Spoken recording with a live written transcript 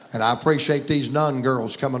And I appreciate these nun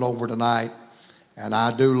girls coming over tonight. And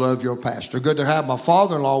I do love your pastor. Good to have my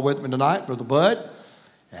father-in-law with me tonight, Brother Bud.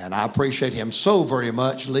 And I appreciate him so very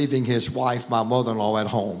much, leaving his wife, my mother-in-law, at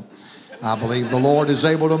home. I believe the Lord is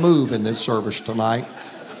able to move in this service tonight.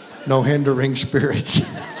 No hindering spirits.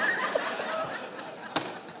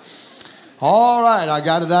 All right, I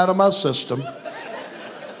got it out of my system.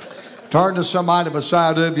 Turn to somebody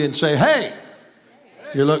beside of you and say, hey,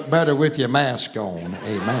 you look better with your mask on.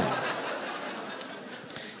 Amen.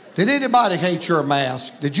 Did anybody hate your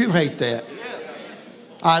mask? Did you hate that?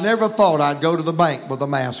 I never thought I'd go to the bank with a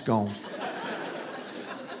mask on.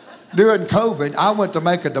 During COVID, I went to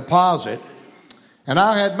make a deposit, and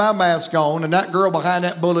I had my mask on, and that girl behind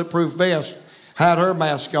that bulletproof vest had her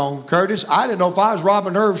mask on. Curtis, I didn't know if I was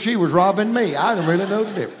robbing her or if she was robbing me. I didn't really know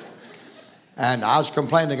the difference. And I was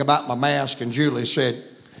complaining about my mask, and Julie said,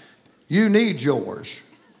 you need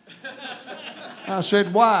yours. I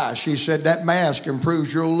said, why? She said, that mask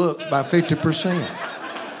improves your looks by 50%.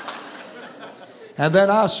 And then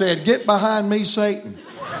I said, get behind me, Satan.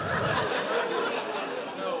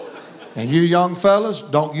 And you young fellas,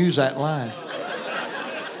 don't use that line.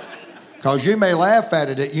 Because you may laugh at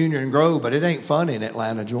it at Union Grove, but it ain't funny in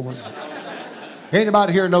Atlanta, Georgia.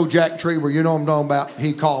 Anybody here know Jack Tree, where you know what I'm talking about?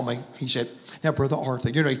 He called me. He said, now, Brother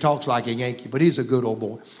Arthur, you know, he talks like a Yankee, but he's a good old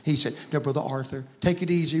boy. He said, now, Brother Arthur, take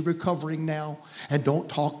it easy, recovering now, and don't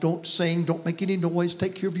talk, don't sing, don't make any noise,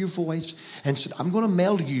 take care of your voice. And said, I'm going to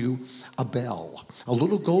mail you a bell, a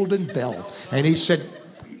little golden bell. And he said,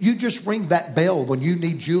 you just ring that bell when you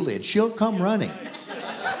need Juliet. She'll come running.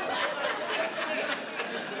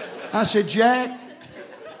 I said, Jack,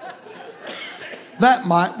 that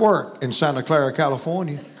might work in Santa Clara,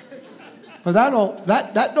 California. But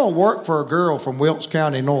that don't work for a girl from Wilkes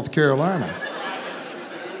County, North Carolina.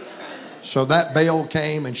 So that bell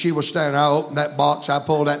came, and she was standing. I opened that box. I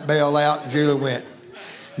pulled that bell out, and Julie went,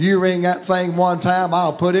 you ring that thing one time,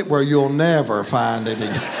 I'll put it where you'll never find it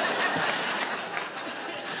again.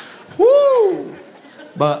 Woo!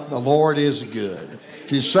 But the Lord is good.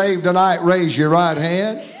 If you're saved tonight, raise your right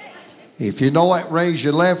hand. If you know it, raise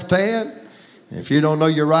your left hand. If you don't know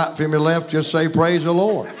your right from your left, just say, praise the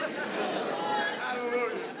Lord.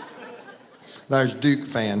 There's Duke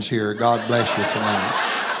fans here. God bless you tonight.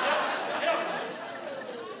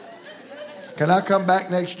 Can I come back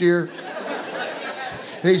next year?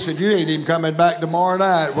 He said, you ain't even coming back tomorrow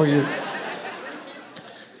night, will you?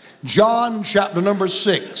 John chapter number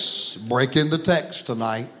 6, breaking the text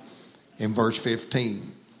tonight in verse 15.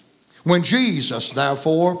 When Jesus,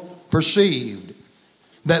 therefore, perceived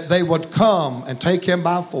that they would come and take him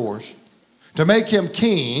by force to make him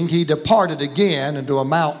king, he departed again into a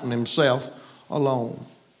mountain himself alone.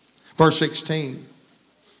 Verse 16.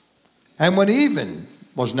 And when even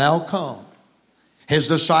was now come, his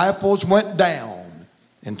disciples went down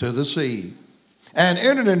into the sea and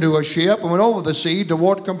entered into a ship and went over the sea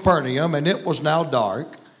toward Capernaum, and it was now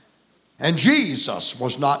dark, and Jesus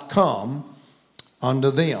was not come unto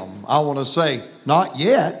them. I want to say, not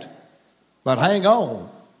yet, but hang on.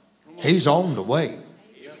 He's on the way.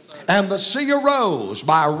 And the sea arose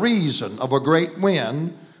by reason of a great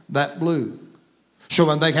wind that blew. So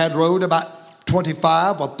when they had rowed about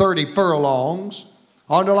 25 or 30 furlongs,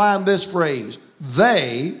 underline this phrase,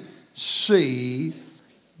 they see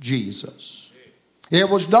Jesus. It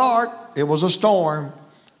was dark, it was a storm,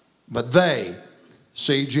 but they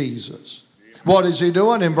see Jesus. What is he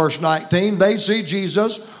doing in verse 19? They see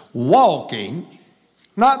Jesus walking,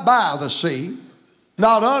 not by the sea,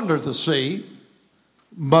 not under the sea,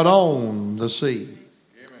 but on the sea.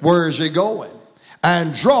 Where is he going?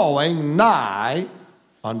 And drawing nigh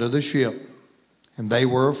unto the ship. And they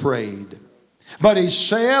were afraid. But he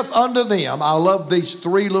saith unto them, I love these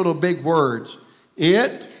three little big words,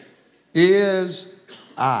 it is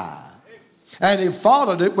I. And he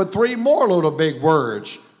followed it with three more little big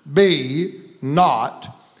words, be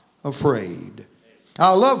not afraid.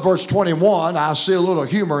 I love verse 21. I see a little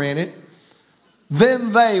humor in it.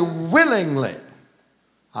 Then they willingly,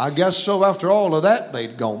 I guess so after all of that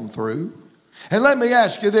they'd gone through. And let me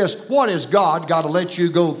ask you this, what has God got to let you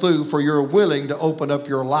go through for you're willing to open up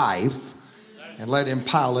your life and let him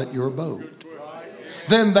pilot your boat?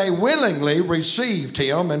 Then they willingly received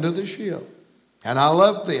him into the ship. And I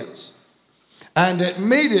love this. And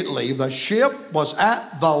immediately the ship was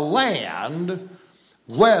at the land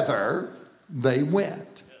whither they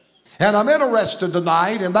went. And I'm interested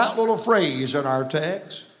tonight in that little phrase in our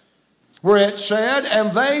text where it said,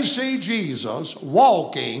 and they see Jesus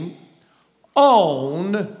walking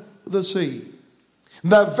on the sea.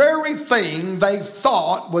 The very thing they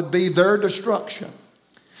thought would be their destruction.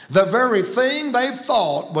 The very thing they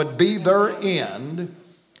thought would be their end,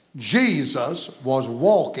 Jesus was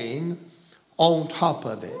walking on top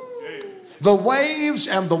of it. The waves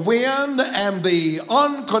and the wind and the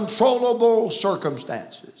uncontrollable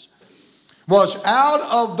circumstances was out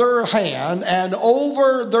of their hand and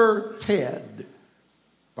over their head.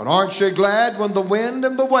 But aren't you glad when the wind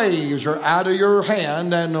and the waves are out of your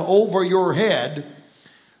hand and over your head,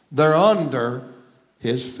 they're under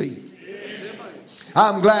his feet?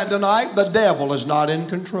 I'm glad tonight the devil is not in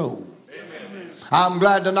control. I'm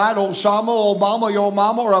glad tonight Osama, Obama, your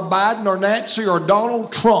mama, or Biden, or Nancy, or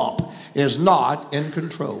Donald Trump is not in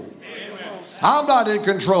control. I'm not in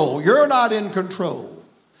control. You're not in control.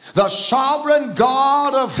 The sovereign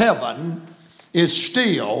God of heaven is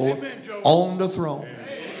still on the throne.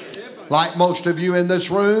 Like most of you in this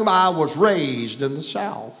room, I was raised in the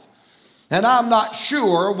South. And I'm not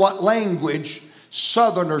sure what language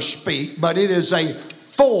Southerners speak, but it is a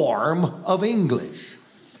form of English.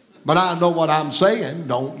 But I know what I'm saying,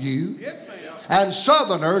 don't you? And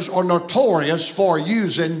Southerners are notorious for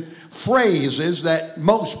using phrases that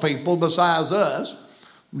most people besides us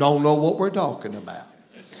don't know what we're talking about.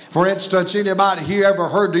 For instance, anybody here ever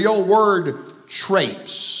heard the old word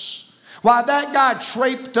traipse? Why, that guy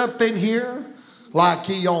traipsed up in here like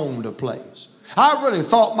he owned the place. I really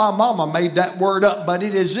thought my mama made that word up, but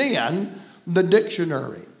it is in the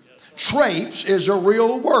dictionary. Traipse is a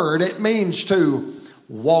real word. It means to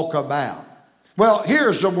walk about. Well,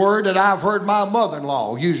 here's a word that I've heard my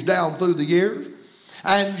mother-in-law use down through the years.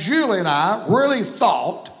 And Julie and I really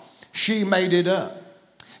thought she made it up.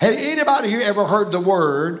 Had anybody here ever heard the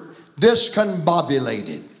word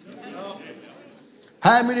discombobulated?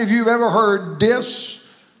 How many of you have ever heard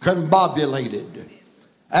discombobulated?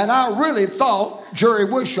 And I really thought Jerry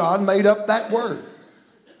Wishon made up that word.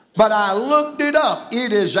 But I looked it up.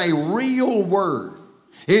 It is a real word.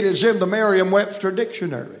 It is in the Merriam-Webster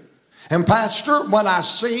dictionary. And Pastor, when I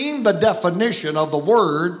seen the definition of the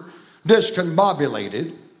word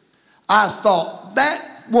discombobulated, I thought that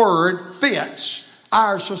word fits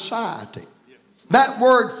our society. That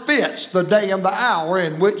word fits the day and the hour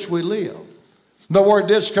in which we live. The word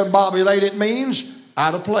discombobulated means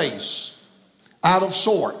out of place, out of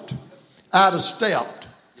sort, out of step,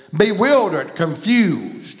 bewildered,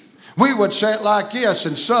 confused. We would say it like this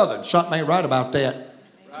in Southern. Something ain't right about that.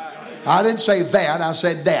 I didn't say that, I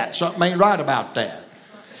said that. Something ain't right about that.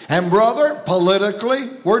 And brother, politically,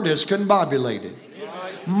 we're discombobulated.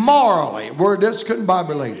 Morally, we're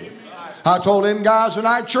discombobulated. I told them guys in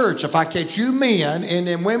our church, if I catch you men in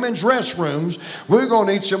them women's restrooms, we're going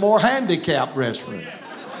to need some more handicapped restrooms.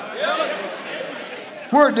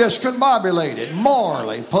 We're discombobulated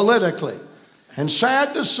morally, politically. And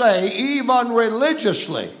sad to say, even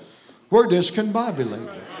religiously, we're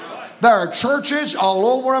discombobulated. There are churches all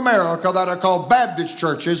over America that are called Baptist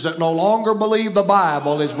churches that no longer believe the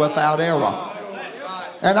Bible is without error.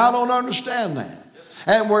 And I don't understand that.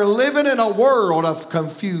 And we're living in a world of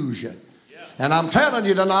confusion. And I'm telling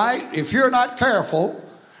you tonight, if you're not careful,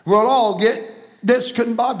 we'll all get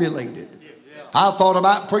discombobulated. I thought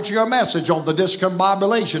about preaching a message on the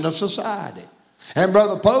discombobulation of society. And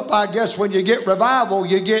Brother Pope, I guess when you get revival,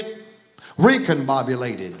 you get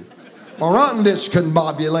recombobulated or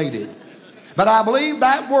undiscombobulated. But I believe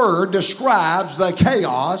that word describes the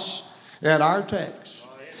chaos in our text.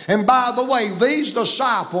 And by the way, these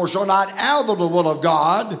disciples are not out of the will of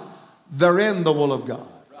God, they're in the will of God.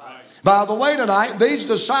 By the way, tonight, these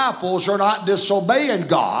disciples are not disobeying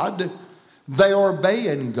God, they are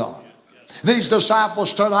obeying God. These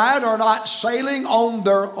disciples tonight are not sailing on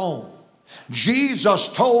their own.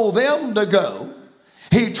 Jesus told them to go.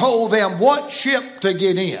 He told them what ship to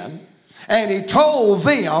get in, and he told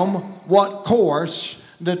them what course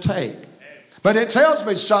to take. But it tells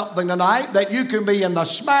me something tonight, that you can be in the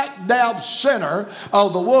smack dab center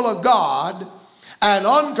of the will of God, and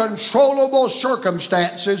uncontrollable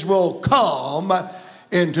circumstances will come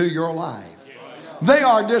into your life. They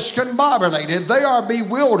are discombobulated. They are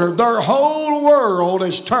bewildered. Their whole world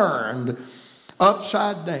is turned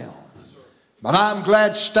upside down. But I'm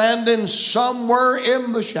glad standing somewhere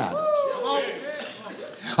in the shadows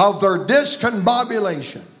of their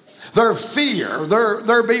discombobulation, their fear,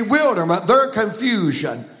 their bewilderment, their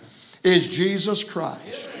confusion is Jesus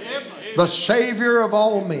Christ, the Savior of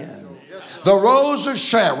all men. The Rose of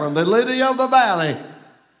Sharon, the Lily of the Valley,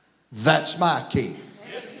 that's my King.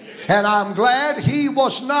 And I'm glad he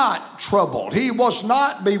was not troubled. He was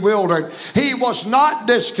not bewildered. He was not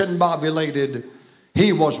discombobulated.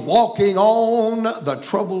 He was walking on the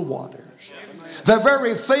troubled waters. The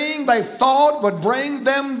very thing they thought would bring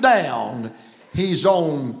them down, he's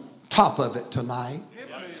on top of it tonight.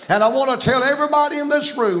 And I want to tell everybody in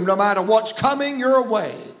this room, no matter what's coming your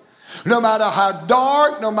way, no matter how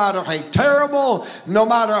dark, no matter how terrible, no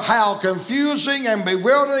matter how confusing and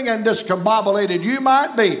bewildering and discombobulated you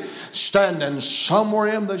might be, standing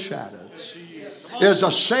somewhere in the shadows is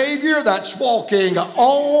a Savior that's walking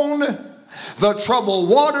on the troubled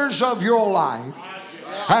waters of your life.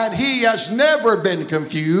 And He has never been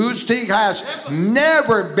confused. He has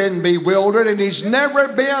never been bewildered. And He's never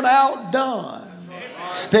been outdone.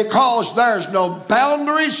 Because there's no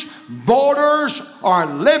boundaries, borders, or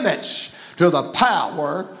limits to the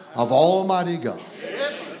power of Almighty God.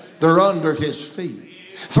 They're under His feet.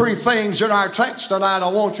 Three things in our text tonight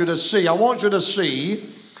I want you to see. I want you to see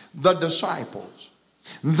the disciples.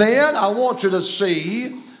 Then I want you to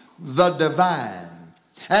see the divine.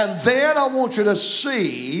 And then I want you to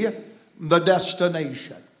see the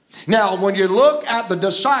destination. Now, when you look at the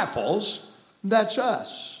disciples, that's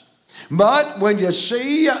us. But when you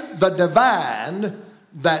see the divine,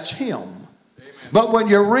 that's Him. Amen. But when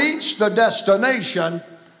you reach the destination,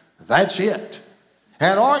 that's it.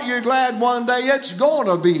 And aren't you glad one day it's going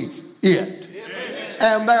to be it? Amen.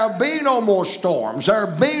 And there'll be no more storms.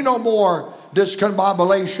 There'll be no more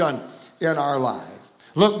discombobulation in our life.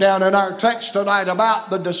 Look down in our text tonight about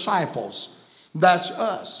the disciples. That's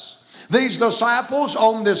us. These disciples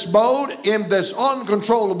on this boat in this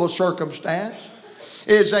uncontrollable circumstance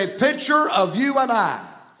is a picture of you and I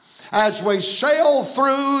as we sail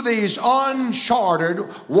through these uncharted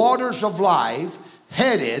waters of life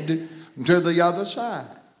headed to the other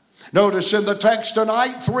side. Notice in the text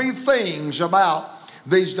tonight three things about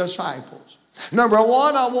these disciples. Number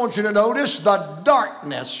one, I want you to notice the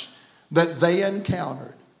darkness that they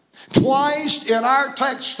encountered. Twice in our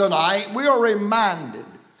text tonight we are reminded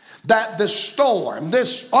that this storm,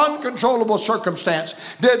 this uncontrollable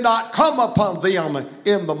circumstance did not come upon them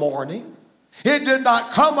in the morning. It did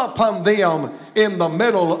not come upon them in the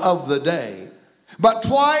middle of the day. But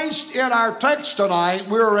twice in our text tonight,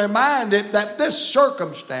 we're reminded that this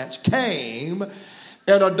circumstance came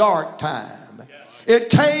in a dark time.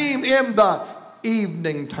 It came in the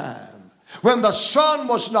evening time, when the sun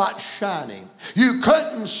was not shining. You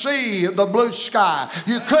couldn't see the blue sky.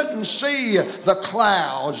 You couldn't see the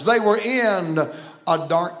clouds. They were in a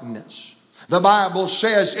darkness. The Bible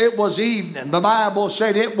says it was evening. The Bible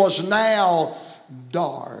said it was now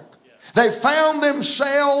dark. They found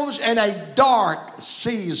themselves in a dark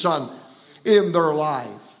season in their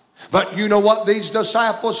life. But you know what these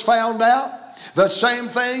disciples found out? The same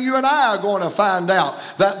thing you and I are going to find out.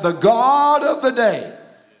 That the God of the day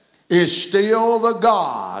is still the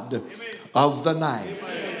God of the night.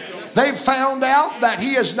 They found out that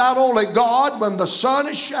He is not only God when the sun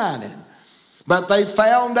is shining, but they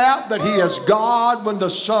found out that He is God when the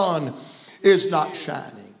sun is not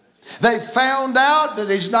shining. They found out that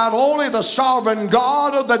He's not only the sovereign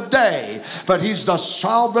God of the day, but He's the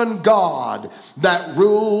sovereign God that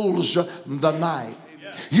rules the night.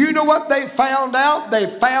 You know what they found out? They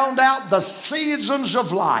found out the seasons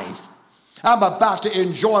of life. I'm about to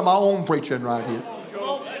enjoy my own preaching right here.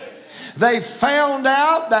 They found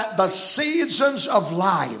out that the seasons of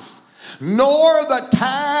life, nor the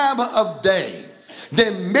time of day,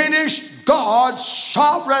 diminished God's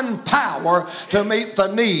sovereign power to meet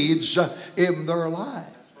the needs in their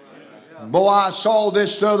life. Boy, I saw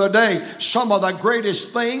this the other day. Some of the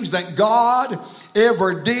greatest things that God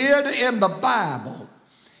ever did in the Bible,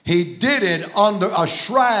 He did it under a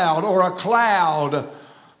shroud or a cloud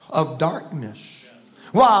of darkness.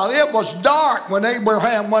 While it was dark when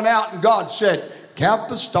Abraham went out and God said, count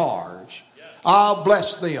the stars. I'll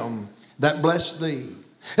bless them that bless thee.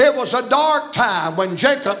 It was a dark time when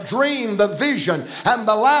Jacob dreamed the vision and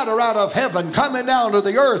the ladder out of heaven coming down to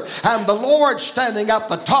the earth and the Lord standing at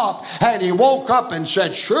the top, and he woke up and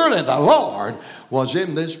said, surely the Lord was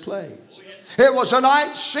in this place. It was a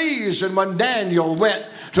night season when Daniel went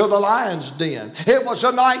to the lion's den. It was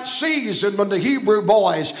a night season when the Hebrew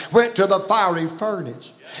boys went to the fiery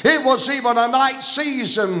furnace. It was even a night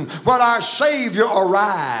season when our Savior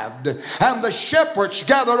arrived and the shepherds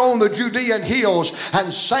gathered on the Judean hills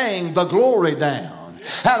and sang the glory down.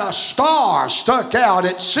 And a star stuck out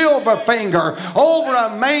its silver finger over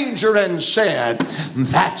a manger and said,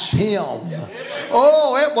 that's Him.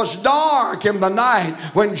 Oh, it was dark in the night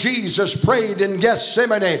when Jesus prayed in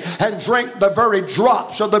Gethsemane and drank the very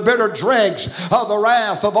drops of the bitter dregs of the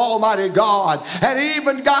wrath of Almighty God. And it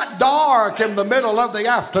even got dark in the middle of the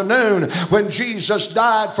afternoon when Jesus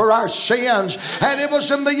died for our sins. And it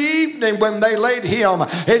was in the evening when they laid him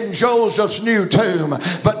in Joseph's new tomb.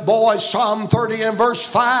 But boy, Psalm 30 and verse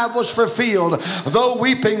 5 was fulfilled. Though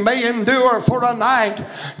weeping may endure for a night,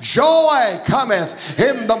 joy cometh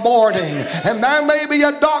in the morning. And there may be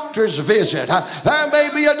a doctor's visit. There may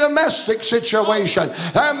be a domestic situation.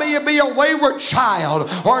 There may be a wayward child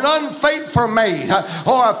or an unfaithful mate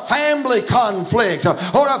or a family conflict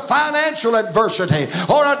or a financial adversity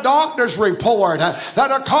or a doctor's report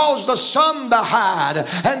that'll cause the sun to hide,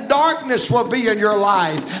 and darkness will be in your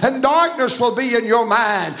life and darkness will be in your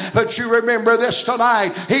mind. But you remember this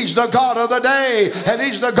tonight: He's the God of the day and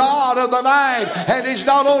He's the God of the night, and He's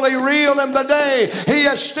not only real in the day, He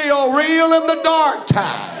is still real in the dark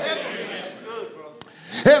time.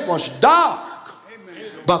 It was dark,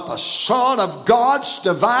 but the Son of God's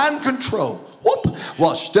divine control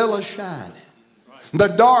was still a shining. The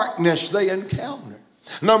darkness they encountered.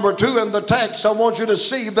 Number 2 in the text, I want you to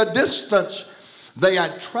see the distance they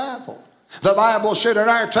had traveled. The Bible said in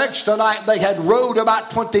our text tonight they had rode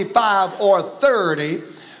about 25 or 30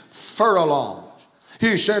 furlongs.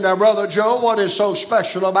 You say, now Brother Joe, what is so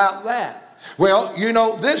special about that? Well, you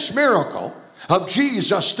know, this miracle of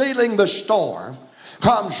Jesus stealing the storm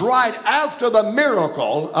comes right after the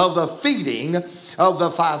miracle of the feeding of the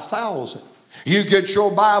 5,000. You get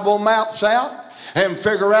your Bible maps out and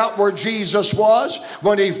figure out where Jesus was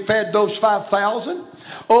when He fed those 5,000.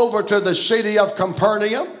 Over to the city of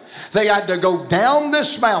Capernaum. They had to go down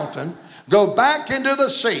this mountain, go back into the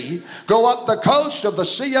sea, go up the coast of the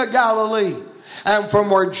Sea of Galilee. And from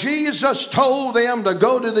where Jesus told them to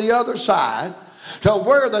go to the other side to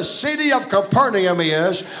where the city of Capernaum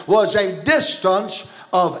is was a distance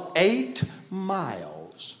of 8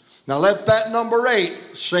 miles. Now let that number 8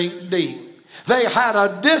 sink deep. They had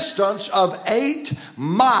a distance of 8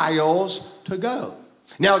 miles to go.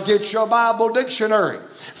 Now get your Bible dictionary.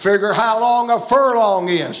 Figure how long a furlong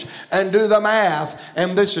is and do the math,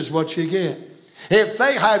 and this is what you get. If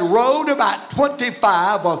they had rode about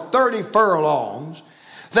 25 or 30 furlongs,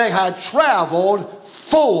 they had traveled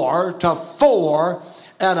 4 to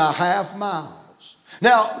 4.5 miles.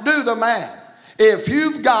 Now do the math. If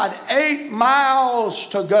you've got 8 miles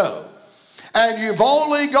to go and you've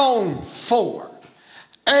only gone 4,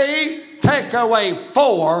 8 take away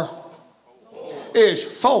 4 is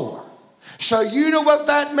 4. So you know what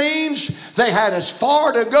that means? They had as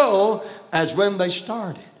far to go as when they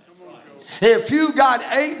started. If you've got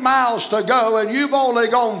 8 miles to go and you've only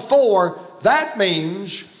gone 4, that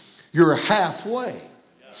means you're halfway.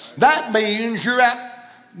 That means you're at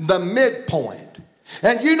the midpoint.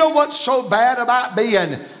 And you know what's so bad about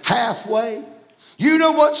being halfway? You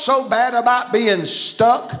know what's so bad about being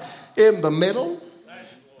stuck in the middle?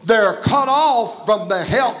 They're cut off from the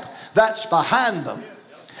help that's behind them.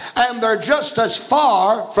 And they're just as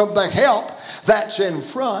far from the help that's in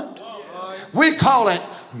front. We call it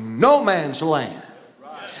no man's land.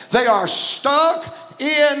 They are stuck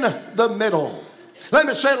in the middle. Let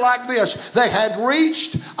me say it like this. They had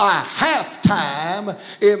reached a halftime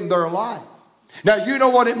in their life. Now you know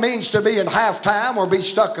what it means to be in halftime or be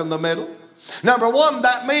stuck in the middle. Number 1,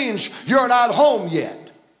 that means you're not home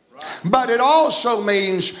yet. But it also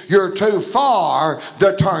means you're too far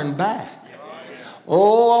to turn back.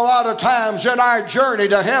 Oh, a lot of times in our journey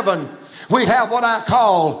to heaven, we have what I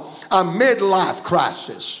call a midlife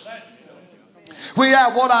crisis. We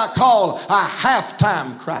have what I call a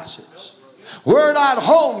halftime crisis. We're not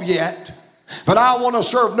home yet, but I want to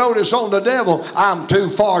serve notice on the devil. I'm too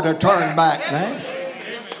far to turn back now.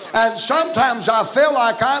 And sometimes I feel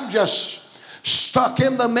like I'm just stuck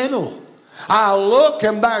in the middle. I look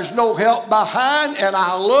and there's no help behind, and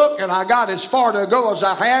I look and I got as far to go as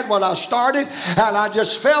I had when I started, and I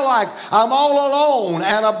just feel like I'm all alone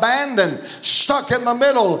and abandoned, stuck in the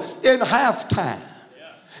middle in halftime.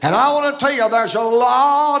 And I want to tell you, there's a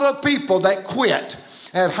lot of people that quit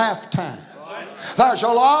at halftime. There's a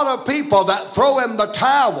lot of people that throw in the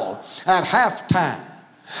towel at halftime.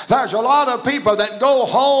 There's a lot of people that go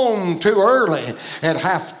home too early at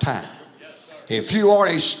halftime. If you are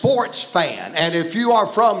a sports fan and if you are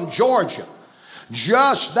from Georgia,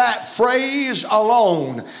 just that phrase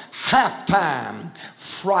alone, halftime,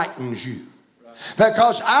 frightens you.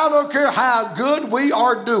 Because I don't care how good we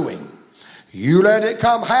are doing, you let it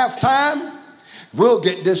come halftime, we'll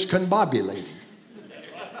get discombobulated.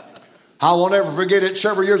 I won't ever forget it.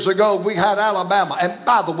 Several years ago, we had Alabama. And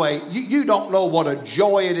by the way, you don't know what a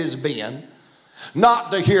joy it has been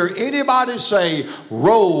not to hear anybody say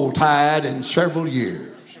roll tide in several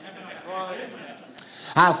years.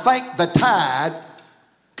 I think the tide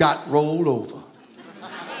got rolled over.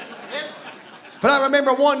 But I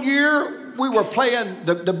remember one year we were playing,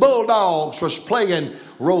 the Bulldogs was playing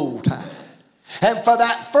roll tide. And for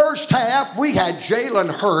that first half, we had Jalen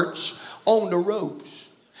Hurts on the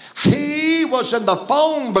ropes. He was in the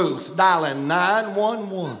phone booth dialing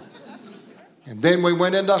 911. And then we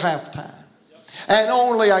went into halftime. And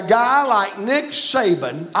only a guy like Nick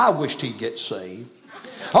Saban, I wished he'd get saved.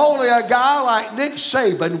 Only a guy like Nick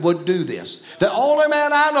Saban would do this. The only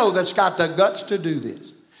man I know that's got the guts to do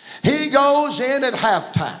this. He goes in at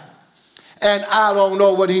halftime. And I don't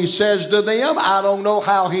know what he says to them. I don't know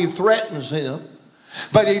how he threatens him.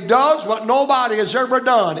 But he does what nobody has ever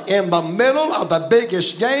done. In the middle of the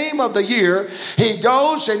biggest game of the year, he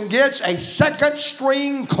goes and gets a second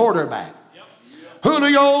string quarterback.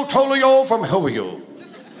 Julio Tolio from Julio.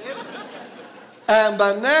 And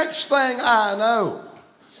the next thing I know,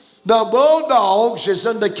 the Bulldogs is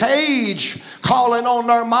in the cage calling on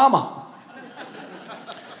their mama.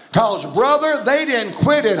 Because, brother, they didn't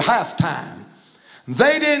quit at halftime.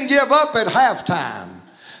 They didn't give up at halftime.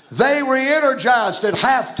 They re-energized at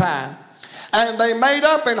halftime. And they made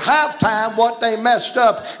up in halftime what they messed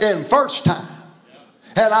up in first time.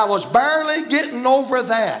 And I was barely getting over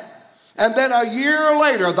that. And then a year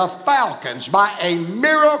later, the Falcons, by a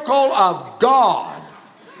miracle of God,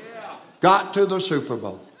 got to the Super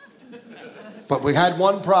Bowl. But we had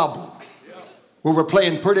one problem. We were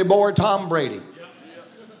playing pretty boy Tom Brady.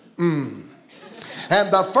 And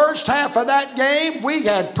the first half of that game, we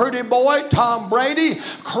had pretty boy Tom Brady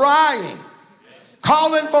crying,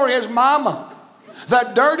 calling for his mama.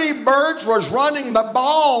 The dirty birds was running the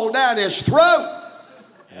ball down his throat.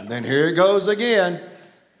 And then here it goes again,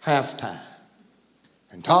 halftime.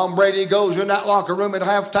 And Tom Brady goes in that locker room at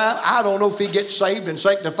halftime. I don't know if he gets saved and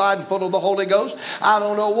sanctified and full of the Holy Ghost. I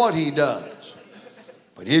don't know what he does.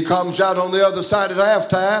 But he comes out on the other side at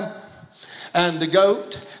halftime, and the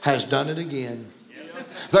GOAT has done it again.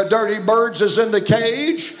 The dirty birds is in the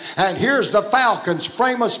cage, and here's the Falcons'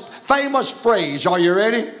 famous phrase. Are you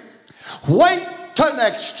ready? Wait till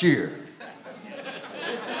next year.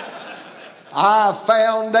 I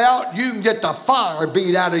found out you can get the fire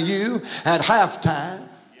beat out of you at halftime.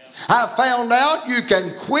 I found out you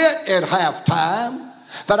can quit at halftime.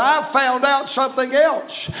 But I found out something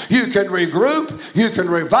else. You can regroup, you can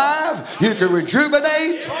revive, you can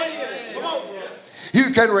rejuvenate,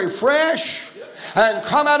 you can refresh, and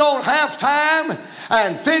come out on halftime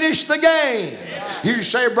and finish the game. You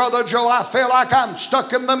say, Brother Joe, I feel like I'm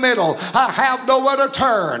stuck in the middle. I have nowhere to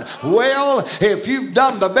turn. Well, if you've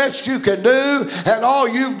done the best you can do, and all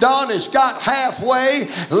you've done is got halfway,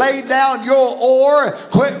 laid down your oar,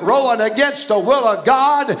 quit rowing against the will of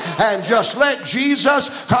God, and just let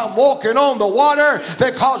Jesus come walking on the water,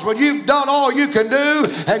 because when you've done all you can do,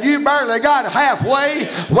 and you barely got halfway,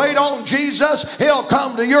 wait on Jesus. He'll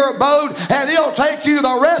come to your boat, and he'll take you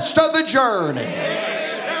the rest of the journey.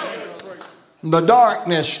 The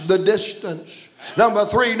darkness, the distance. Number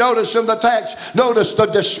 3, notice in the text, notice the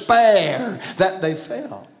despair that they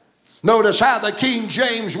felt. Notice how the King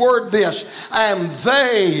James word this, and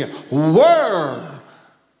they were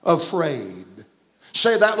afraid.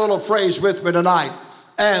 Say that little phrase with me tonight.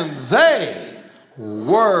 And they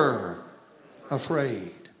were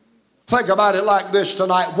afraid. Think about it like this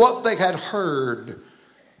tonight. What they had heard,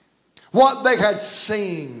 what they had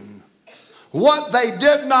seen, what they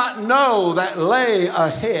did not know that lay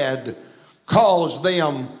ahead caused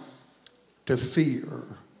them to fear.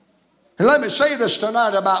 And let me say this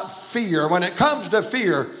tonight about fear. When it comes to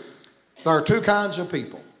fear, there are 2 kinds of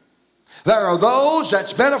people. There are those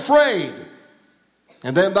that's been afraid.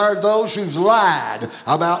 And then there are those who've lied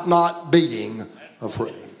about not being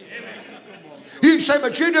afraid. You say,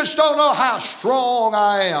 but you just don't know how strong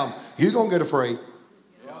I am. You're going to get afraid.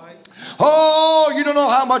 Oh, you don't know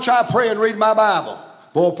how much I pray and read my Bible.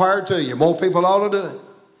 More power to you. More people ought to do it.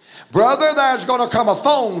 Brother, there's going to come a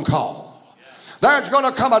phone call. There's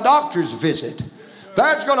going to come a doctor's visit.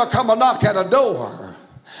 There's going to come a knock at a door.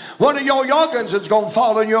 One of your young'uns is going to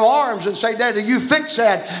fall in your arms and say, Daddy, you fix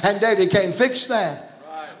that. And Daddy can't fix that.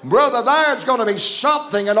 Brother, there's going to be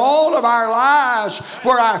something in all of our lives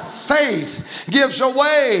where our faith gives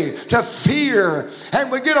away to fear,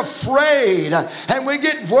 and we get afraid, and we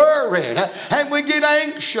get worried, and we get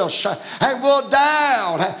anxious, and we'll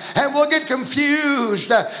doubt, and we'll get confused.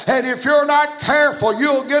 confused. And if you're not careful,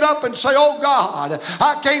 you'll get up and say, oh God,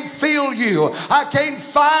 I can't feel you. I can't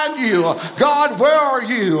find you. God, where are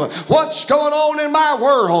you? What's going on in my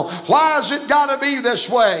world? Why has it got to be this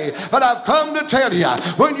way? But I've come to tell you,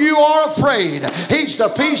 when you are afraid, He's the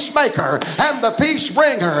peacemaker and the peace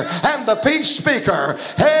bringer and the peace speaker.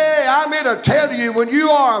 Hey, I'm here to tell you, when you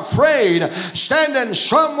are afraid, standing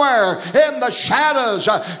somewhere in the shadows,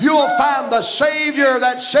 you'll find the Savior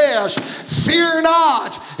that says, fear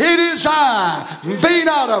not, it is I, be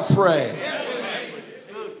not afraid.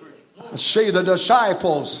 See, the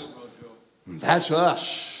disciples, that's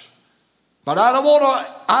us. But I don't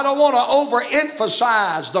want to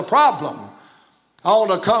overemphasize the problem. I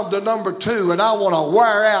want to come to number 2, and I want to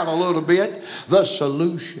wear out a little bit the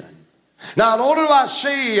solution. Not only do I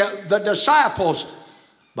see the disciples,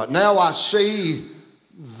 but now I see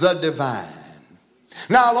the divine.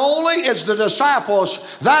 Not only is the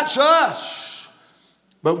disciples, that's us,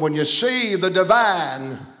 but when you see the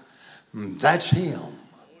divine, that's Him.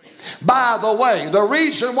 By the way, the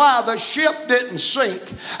reason why the ship didn't sink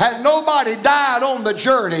and nobody died on the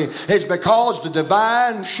journey is because the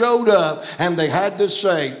divine showed up and they had to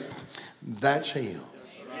say, that's Him.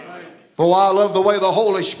 Oh, I love the way the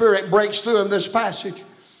Holy Spirit breaks through in this passage.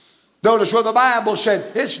 Notice where the Bible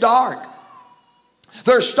said, it's dark.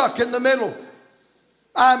 They're stuck in the middle.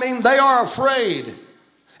 I mean, they are afraid.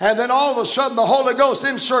 And then all of a sudden the Holy Ghost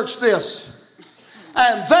inserts this.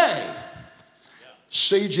 And they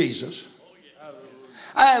see Jesus.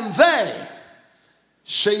 And they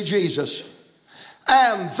see Jesus.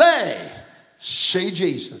 And they see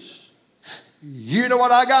Jesus. You know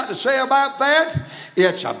what I got to say about that?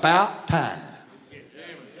 It's about time.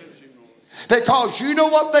 Because you know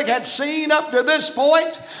what they had seen up to this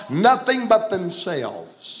point? Nothing but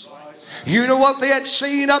themselves. You know what they had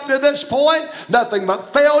seen up to this point? Nothing but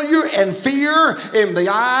failure and fear in the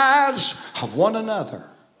eyes of one another.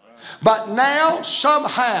 But now,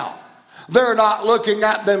 somehow, they're not looking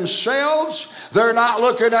at themselves. They're not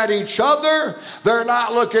looking at each other. They're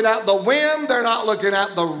not looking at the wind. They're not looking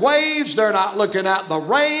at the waves. They're not looking at the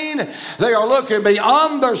rain. They are looking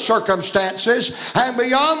beyond their circumstances and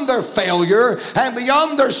beyond their failure and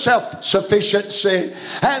beyond their self-sufficiency.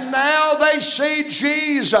 And now they see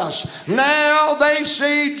Jesus. Now they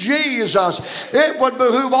see Jesus. It would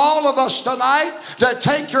behoove all of us tonight to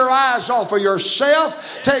take your eyes off of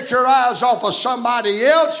yourself, take your eyes off of somebody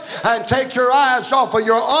else, and take your eyes off of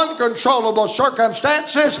your uncontrollable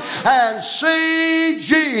circumstances and see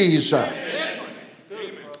Jesus.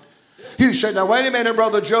 You said, now wait a minute,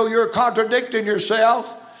 Brother Joe, you're contradicting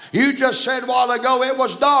yourself. You just said a while ago it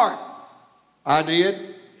was dark. I did,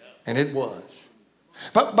 and it was.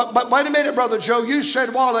 But wait a minute, Brother Joe, you said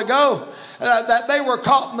a while ago that they were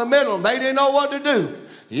caught in the middle. They didn't know what to do.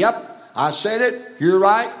 Yep, I said it. You're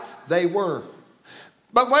right. They were.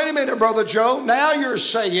 But wait a minute, Brother Joe. Now you're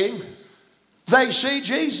saying they see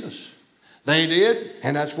Jesus. They did,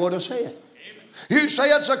 and that's what it said. You say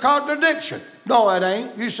it's a contradiction. No, it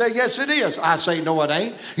ain't. You say, yes, it is. I say, no, it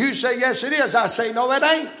ain't. You say, yes, it is. I say, no, it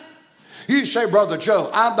ain't. You say, Brother Joe,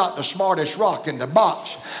 I'm not the smartest rock in the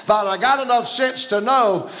box, but I got enough sense to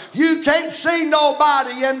know you can't see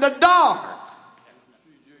nobody in the dark.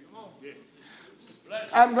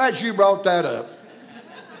 I'm glad you brought that up.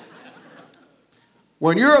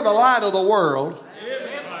 When you're the light of the world,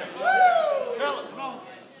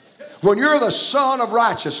 when you're the Son of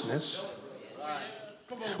righteousness,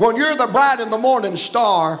 when you're the bright in the morning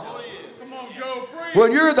star,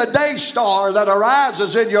 when you're the day star that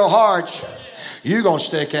arises in your hearts, you're going to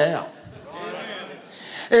stick out.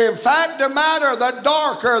 In fact, no matter the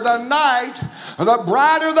darker the night, the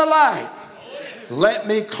brighter the light. Let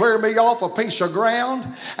me clear me off a piece of ground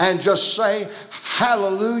and just say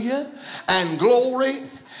hallelujah and glory.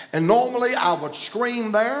 And normally I would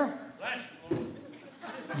scream there.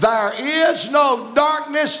 There is no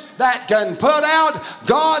darkness that can put out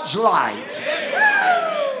God's light.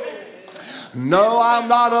 No, I'm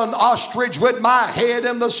not an ostrich with my head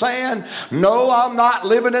in the sand. No, I'm not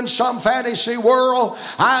living in some fantasy world.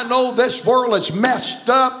 I know this world is messed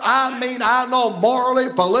up. I know morally,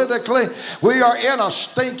 politically, we are in a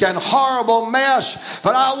stinking, horrible mess.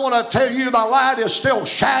 But I want to tell you the light is still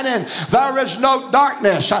shining. There is no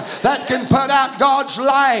darkness that can put out God's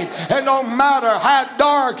light. And no matter how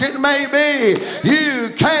dark it may be, you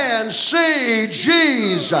can see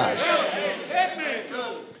Jesus.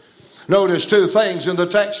 Notice two things in the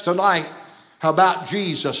text tonight about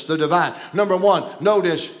Jesus, the divine. Number one,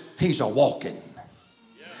 notice he's a walking.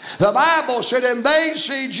 The Bible said, and they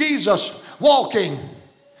see Jesus walking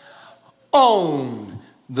on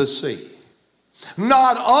the sea.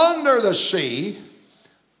 not under the sea,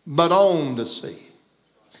 but on the sea.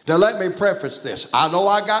 Now let me preface this. I know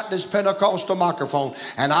I got this Pentecostal microphone,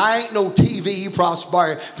 and I ain't no TV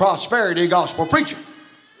prosperity gospel preacher.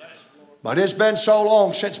 But it's been so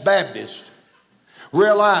long since Baptists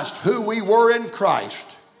realized who we were in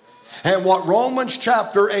Christ and what Romans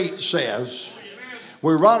chapter 8 says.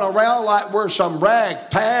 We run around like we're some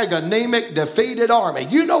ragtag, anemic, defeated army.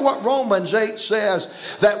 You know what Romans 8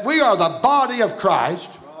 says? That we are the body of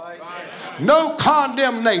Christ. No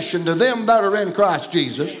condemnation to them that are in Christ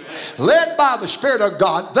Jesus. Led by the Spirit of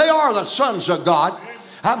God. They are the sons of God.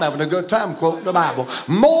 I'm having a good time quoting the Bible.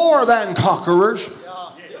 More than conquerors.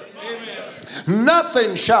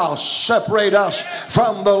 Nothing shall separate us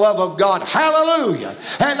from the love of God. Hallelujah.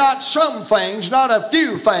 And not some things, not a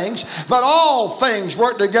few things, but all things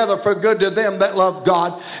work together for good to them that love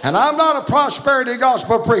God. And I'm not a prosperity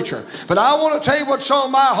gospel preacher, but I want to tell you what's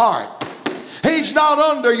on my heart. He's not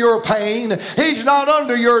under your pain. He's not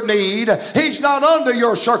under your need. He's not under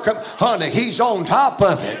your honey, he's on top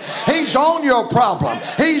of it. He's on your problem.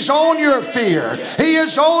 He's on your fear. He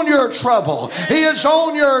is on your trouble. He is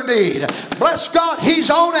on your need. Bless God,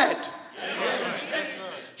 he's on it.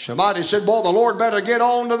 Somebody said, boy, the Lord better get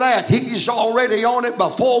on to that. He's already on it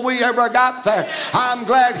before we ever got there. I'm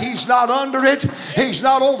glad he's not under it. He's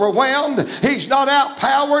not overwhelmed. He's not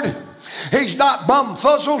outpowered. He's not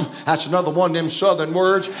bumfuzzled. That's another one of them southern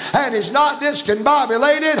words. And he's not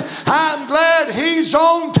discombobulated. I'm glad he's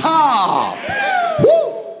on top.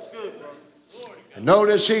 Woo! And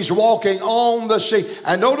notice he's walking on the sea.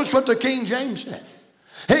 And notice what the King James said.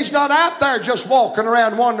 He's not out there just walking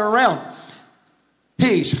around, wandering around.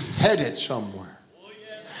 He's headed somewhere.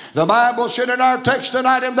 The Bible said in our text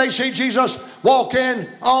tonight, and they see Jesus walking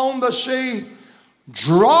on the sea,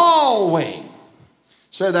 drawing.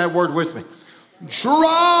 Say that word with me.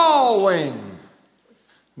 Drawing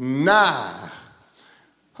nigh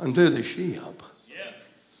unto the ship.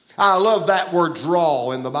 I love that word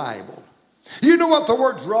draw in the Bible. You know what the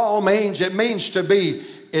word draw means? It means to be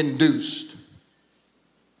induced.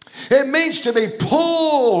 It means to be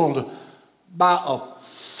pulled by a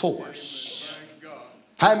force.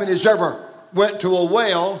 How many has ever went to a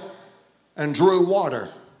well and drew water?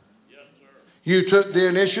 You took the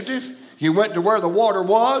initiative. You went to where the water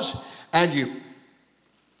was and you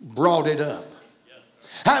brought it up.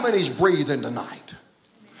 How many's breathing tonight?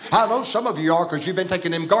 I know some of you are because you've been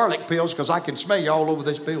taking them garlic pills because I can smell you all over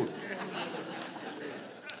this building.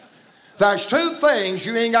 There's two things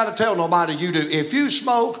you ain't got to tell nobody you do. If you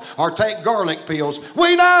smoke or take garlic pills,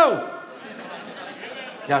 we know.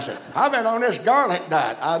 I said, I've been on this garlic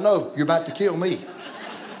diet. I know you're about to kill me.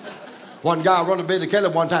 One guy run a bit of Kelly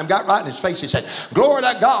one time, got right in his face. He said, glory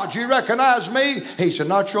to God, you recognize me? He said,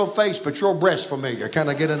 not your face, but your breast familiar. Can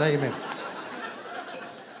I get an amen?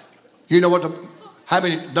 You know what? How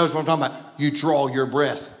many knows what I'm talking about? You draw your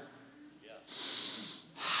breath.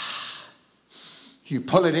 You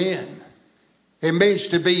pull it in. It means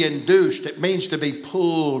to be induced. It means to be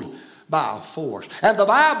pulled by a force. And the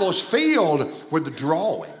Bible's filled with the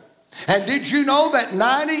drawing. And did you know that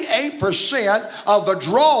 98% of the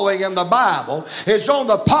drawing in the Bible is on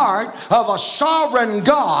the part of a sovereign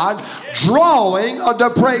God drawing a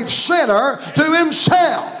depraved sinner to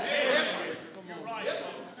himself?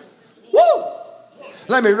 Woo!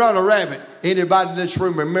 Let me run a rabbit. Anybody in this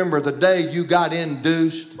room remember the day you got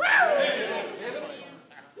induced?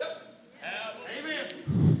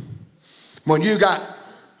 When you got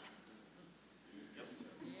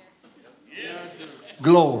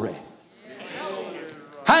glory.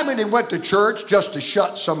 How many went to church just to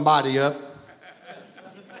shut somebody up?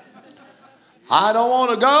 I don't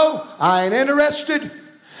want to go. I ain't interested.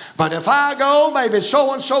 But if I go, maybe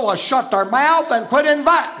so-and-so will shut their mouth and quit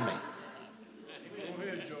inviting me.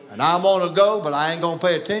 And I'm going to go, but I ain't going to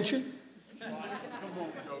pay attention.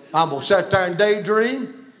 I'm going to sit there and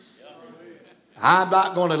daydream. I'm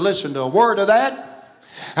not going to listen to a word of that.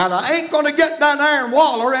 And I ain't going to get down there and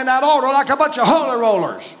waller in that altar like a bunch of holy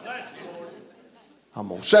rollers. I'm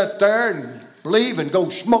going to sit there and leave and go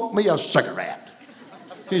smoke me a cigarette.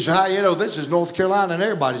 He said, how you know this is North Carolina and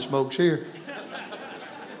everybody smokes here.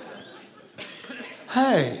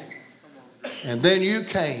 Hey. And then you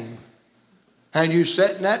came and you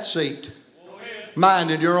sat in that seat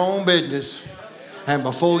minding your own business. And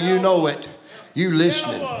before you know it, you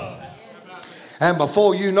listening. And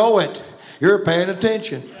before you know it, you're paying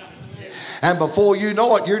attention. And before you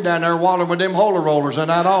know it, you're down there wallowing with them holy rollers and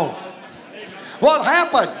that all. What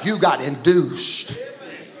happened? You got induced.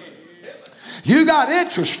 You got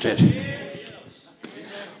interested.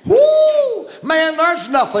 Woo! Man, there's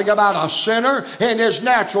nothing about a sinner in his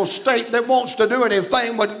natural state that wants to do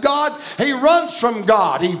anything with God. He runs from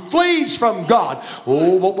God. He flees from God.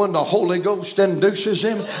 Oh, but when the Holy Ghost induces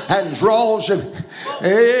him and draws him,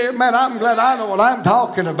 amen, I'm glad I know what I'm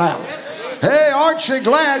talking about. Hey, aren't you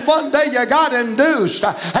glad one day you got induced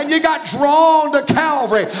and you got drawn to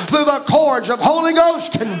Calvary through the cords of Holy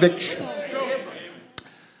Ghost conviction?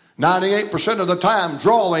 98% of the time,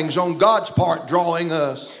 drawings on God's part, drawing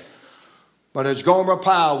us. But as Gomer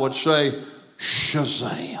Pyle would say,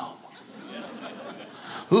 Shazam.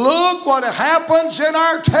 Look what happens in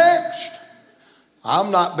our text.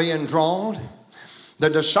 I'm not being drawn. The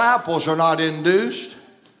disciples are not induced.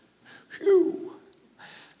 Whew.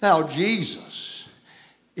 Now Jesus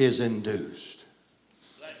is induced.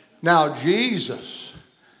 Now Jesus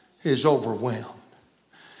is overwhelmed.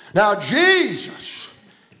 Now Jesus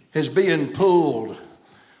is being pulled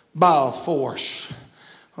by a force.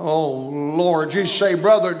 Oh Lord, you say,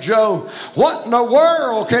 Brother Joe, what in the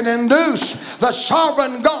world can induce the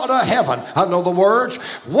sovereign God of heaven? I know the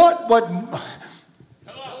words. What would...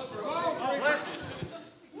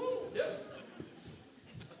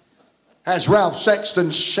 As Ralph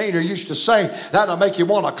Sexton Sr. used to say, that'll make you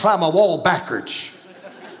want to climb a wall backwards.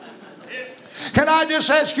 Can I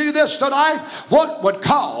just ask you this tonight? What would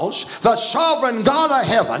cause the sovereign God of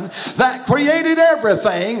heaven that created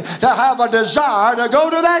everything to have a desire to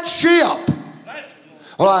go to that ship?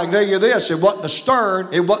 Well, I can tell you this. It wasn't the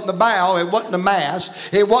stern. It wasn't the bow. It wasn't the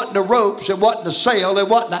mast. It wasn't the ropes. It wasn't the sail. It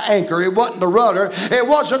wasn't the anchor. It wasn't the rudder. It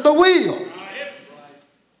wasn't the wheel.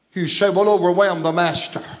 You say, well, overwhelm the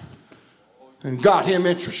master and got him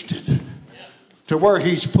interested to where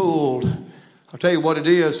he's pulled. I'll tell you what it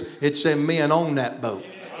is. It's them men on that boat.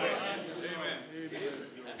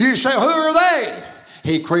 You say, who are they?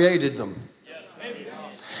 He created them.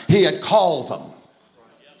 He had called them.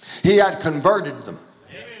 He had converted them.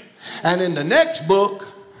 And in the next book,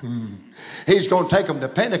 he's going to take them to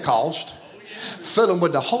Pentecost, fill them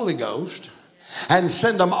with the Holy Ghost, and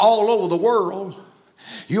send them all over the world.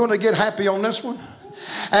 You want to get happy on this one?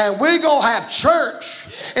 And we're going to have church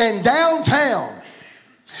in downtown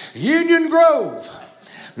Union Grove,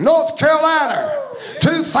 North Carolina,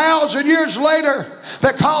 2,000 years later,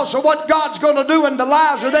 because of what God's going to do in the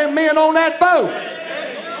lives of them men on that boat.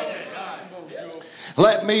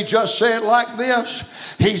 Let me just say it like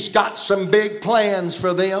this. He's got some big plans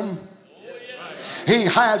for them. He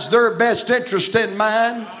has their best interest in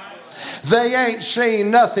mind. They ain't seen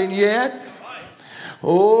nothing yet.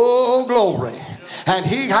 Oh, glory. And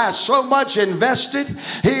he has so much invested.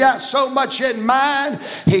 He has so much in mind.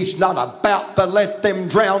 He's not about to let them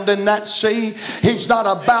drown in that sea. He's not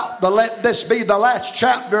about to let this be the last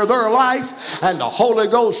chapter of their life. And the Holy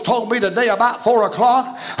Ghost told me today about 4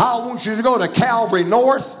 o'clock, I want you to go to Calvary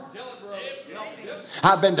North.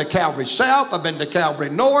 I've been to Calvary South. I've been to Calvary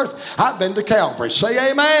North. I've been to Calvary.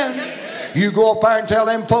 Say amen. You go up there and tell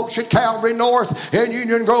them folks at Calvary North in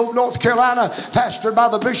Union Grove, North Carolina, pastored by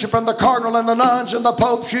the bishop and the cardinal and the nuns and the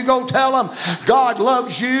popes. You go tell them God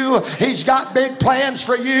loves you. He's got big plans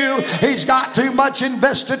for you. He's got too much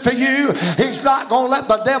invested for you. He's not going to let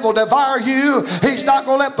the devil devour you. He's not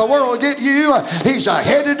going to let the world get you. He's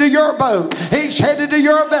headed to your boat. He's headed to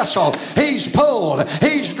your vessel. He's pulled.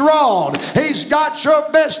 He's drawn. He's got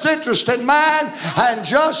your best interest in mind. And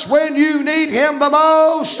just when you need him the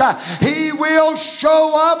most, he will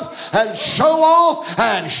show up and show off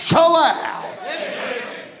and show out.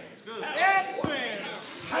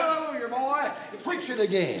 Hallelujah, boy. Preach it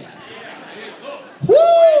again.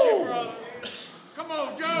 Woo! Come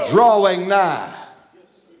on, Joe. Drawing nigh.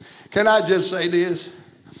 Can I just say this?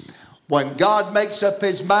 When God makes up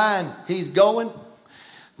his mind, he's going,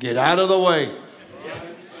 get out of the way.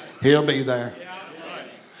 He'll be there.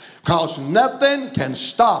 Because nothing can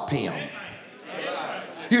stop him.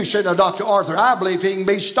 You said, now, Dr. Arthur, I believe he can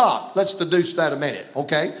be stopped. Let's deduce that a minute,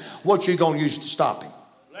 okay? What you going to use to stop him?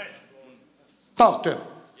 Talk to me.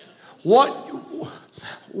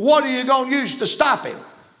 What are you going to use to stop him?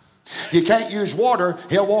 You can't use water,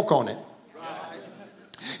 he'll walk on it.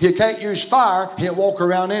 You can't use fire, he'll walk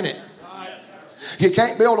around in it. You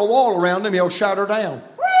can't build a wall around him, he'll shut her down.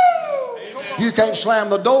 You can't slam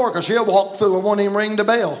the door because he'll walk through and won't even ring the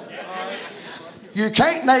bell. You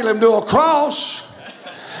can't nail him to a cross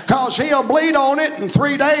because he'll bleed on it in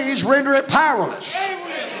 3 days, render it powerless.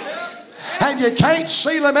 And you can't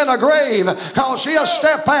seal him in a grave, because he'll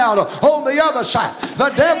step out on the other side. The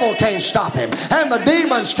devil can't stop him, and the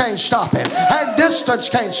demons can't stop him, and distance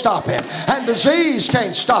can't stop him, and disease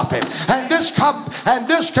can't stop him, and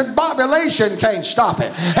discombobulation can't stop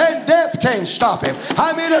him, and death can't stop him.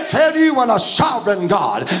 I mean to tell you, when a sovereign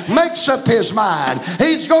God makes up his mind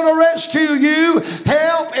he's going to rescue you,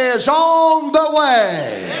 help is on the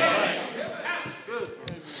way.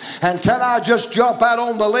 And can I just jump out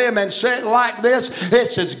on the limb and say it like this?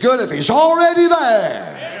 It's as good if he's already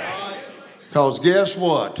there. Because guess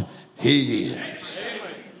what? He is.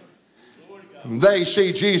 They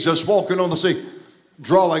see Jesus walking on the sea,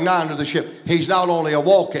 drawing nigh unto the ship. He's not only a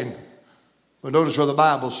walking, but notice what the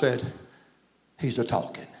Bible said. He's a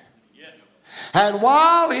talking. And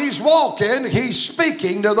while he's walking, he's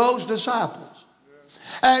speaking to those disciples.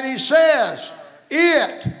 And he says,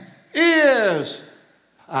 it is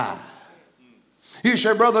I. You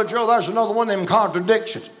say, Brother Joe, there's another one of them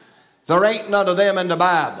contradictions. There ain't none of them in the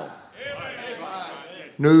Bible.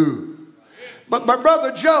 No. But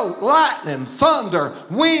Brother Joe, lightning, thunder,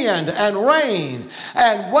 wind, and rain,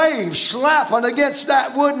 and waves slapping against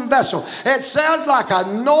that wooden vessel. It sounds like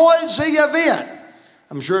a noisy event.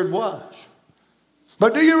 I'm sure it was.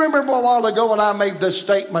 But do you remember a while ago when I made this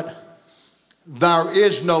statement? There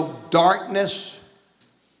is no darkness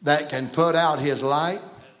that can put out his light.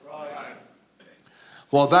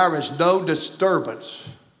 Well, there is no disturbance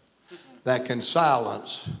that can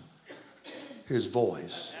silence his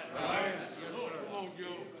voice.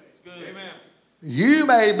 You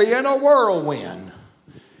may be in a whirlwind,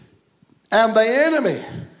 and the enemy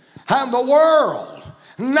and the world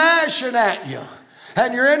gnashing at you,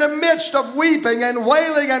 and you're in the midst of weeping and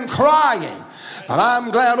wailing and crying. But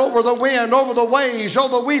I'm glad over the wind, over the waves,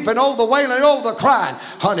 over the weeping, over the wailing, over the crying.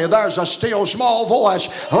 Honey, there's a still small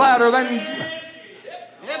voice louder than...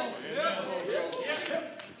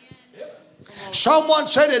 Someone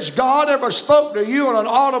said, has God ever spoke to you in an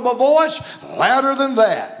audible voice? Louder than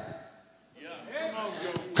that.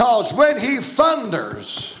 Because when he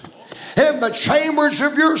thunders in the chambers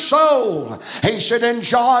of your soul, he said in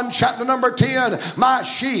John chapter number 10, my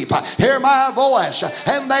sheep hear my voice,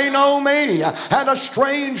 and they know me, and a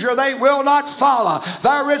stranger they will not follow.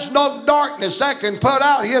 There is no darkness that can put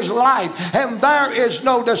out his light, and there is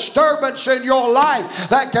no disturbance in your life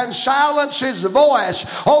that can silence his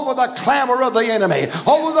voice over the clamor of the enemy,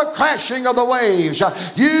 over the crashing of the waves.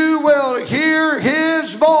 You will hear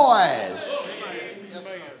his voice.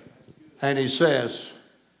 And he says,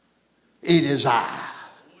 it is I.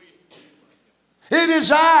 It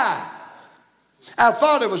is I. I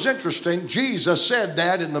thought it was interesting. Jesus said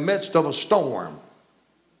that in the midst of a storm.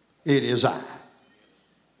 It is I.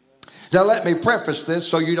 Now let me preface this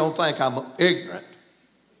so you don't think I'm ignorant.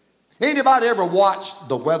 Anybody ever watched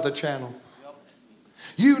the Weather Channel?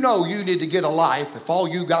 You know you need to get a life if all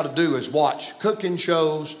you got to do is watch cooking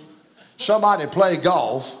shows, somebody play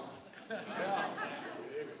golf,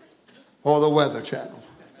 or the Weather Channel.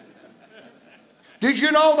 Did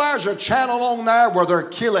you know there's a channel on there where they're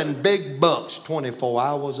killing big bucks 24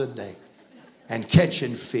 hours a day and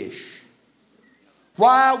catching fish?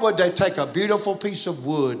 Why would they take a beautiful piece of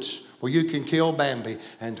woods where you can kill Bambi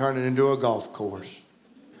and turn it into a golf course?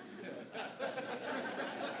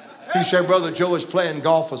 You say, Brother Joe, is playing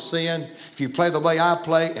golf a sin? If you play the way I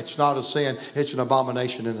play, it's not a sin. It's an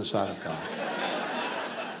abomination in the sight of God.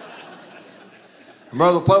 And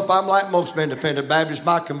Brother Pope, I'm like most independent Baptists.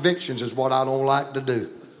 My convictions is what I don't like to do.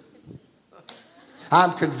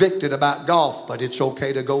 I'm convicted about golf, but it's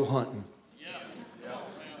okay to go hunting.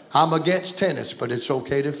 I'm against tennis, but it's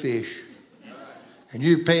okay to fish. And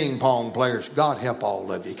you ping pong players, God help all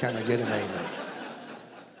of you. Can I get an amen?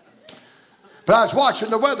 But I was watching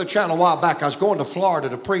the Weather Channel a while back. I was going to Florida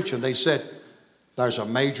to preach, and they said, there's a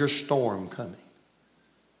major storm coming.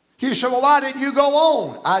 You said, well, why didn't you go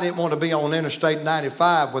on? I didn't want to be on Interstate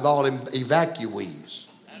 95 with all them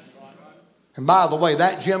evacuees. And by the way,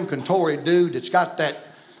 that Jim Cantori dude that's got that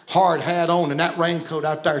hard hat on and that raincoat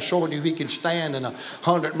out there showing you he can stand in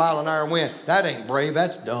 100-mile-an-hour wind, that ain't brave,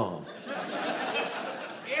 that's dumb.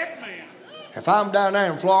 If I'm down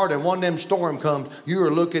there in Florida and one of them storm comes, you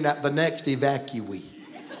are looking at the next evacuee.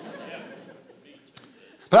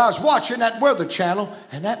 But I was watching that Weather Channel,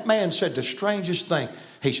 and that man said the strangest thing.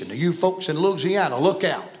 He said, now you folks in Louisiana, look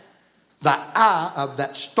out. The eye of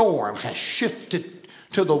that storm has shifted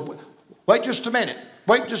to the... Wait just a minute.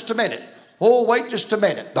 Wait just a minute. Oh, wait just a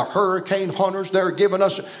minute. The hurricane hunters, they're giving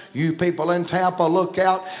us... You people in Tampa, look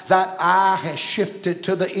out. That eye has shifted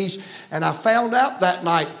to the east. And I found out that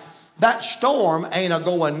night, that storm ain't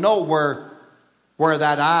a-going nowhere where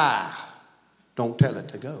that eye don't tell it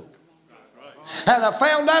to go. And I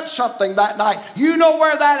found out something that night. You know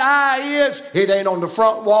where that eye is? It ain't on the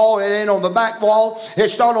front wall. It ain't on the back wall.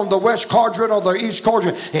 It's not on the west quadrant or the east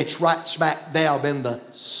quadrant. It's right smack dab in the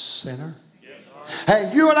center.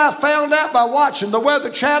 And you and I found out by watching the Weather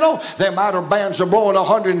Channel, them outer bands are blowing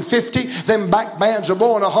 150, them back bands are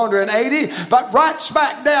blowing 180, but right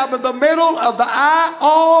smack dab in the middle of the eye,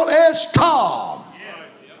 all is calm.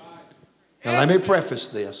 Now let me preface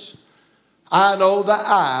this. I know the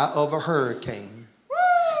eye of a hurricane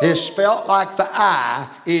is spelt like the eye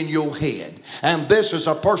in your head. And this is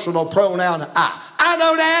a personal pronoun, I. I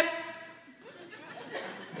know that.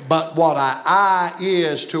 But what an eye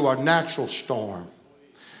is to a natural storm,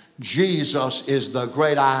 Jesus is the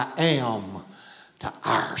great I am to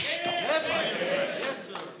our storm.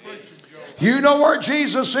 You know where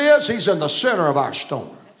Jesus is? He's in the center of our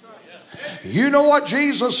storm. You know what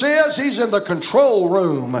Jesus is? He's in the control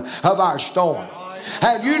room of our storm.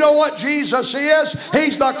 And you know what Jesus is?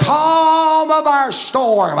 He's the calm of our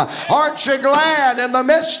storm. Aren't you glad in the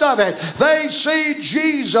midst of it they see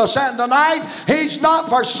Jesus? And tonight He's not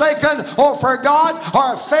forsaken or forgot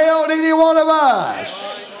or failed any one of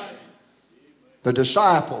us. The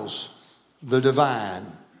disciples, the divine.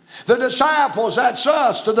 The disciples, that's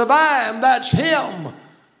us. The divine, that's Him.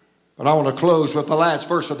 But I want to close with the last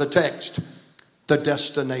verse of the text. The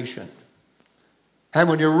destination. And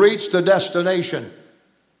when you reach the destination,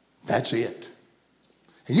 that's it.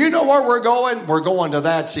 You know where we're going? We're going to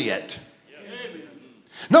that's it.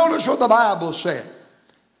 Notice what the Bible said.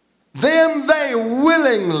 Then they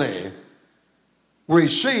willingly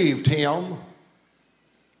received Him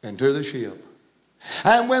into the ship.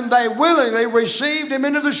 And when they willingly received Him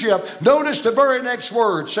into the ship, notice the very next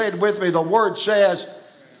word. Say it with me. The word says,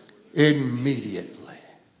 immediately.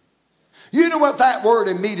 You know what that word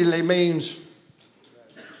immediately means?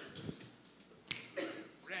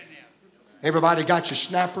 Everybody got your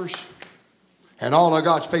snappers? And all of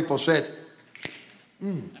God's people said,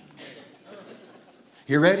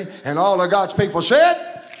 You ready? And all of God's people said,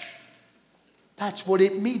 that's what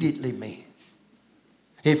immediately means.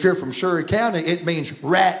 If you're from Surrey County, it means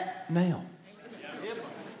right now.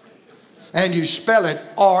 And you spell it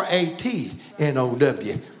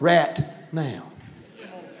R-A-T-N-O-W, right now.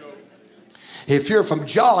 If you're from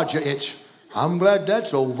Georgia, it's, I'm glad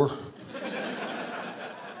that's over.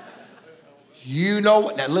 You know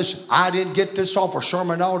what? Now listen, I didn't get this off a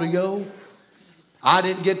sermon audio. I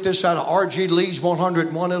didn't get this out of R.G. Lee's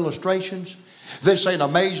 101 Illustrations. This ain't a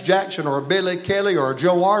Mays Jackson or a Billy Kelly or a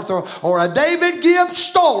Joe Arthur or a David Gibbs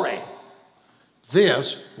story.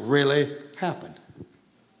 This really happened.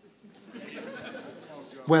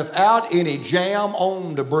 Without any jam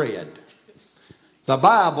on the bread. The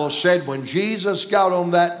Bible said when Jesus got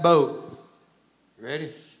on that boat,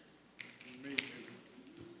 ready?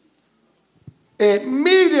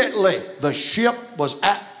 Immediately the ship was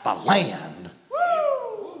at the land.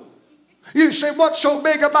 Woo! You say, what's so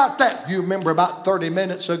big about that? You remember about 30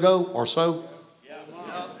 minutes ago or so? Yeah.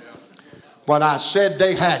 When I said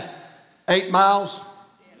they had 8 miles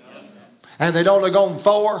and they'd only gone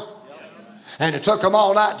 4 and it took them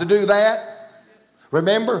all night to do that.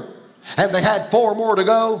 Remember? And they had 4 more to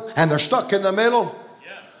go and they're stuck in the middle.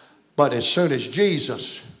 But as soon as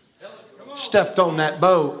Jesus stepped on that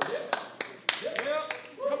boat,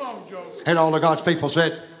 and all of God's people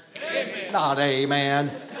said, amen. Not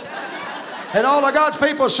amen. And all of God's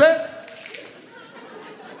people said,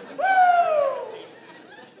 woo!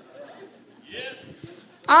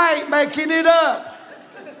 I ain't making it up.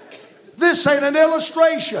 This ain't an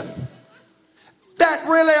illustration. That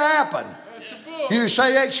really happened. You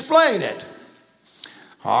say, explain it.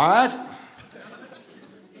 All right.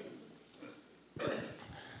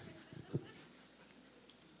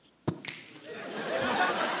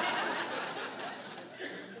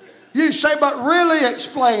 You say, but really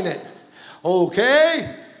explain it.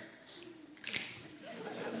 Okay.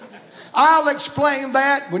 I'll explain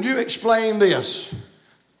that when you explain this.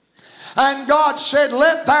 And God said,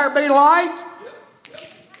 let there be light.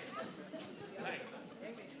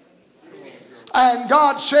 And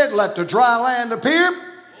God said, let the dry land appear.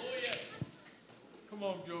 Come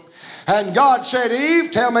on, Joe. And God said,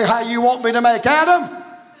 Eve, tell me how you want me to make Adam.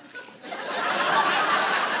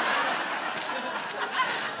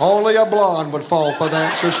 Only a blonde would fall for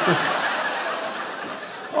that, sister.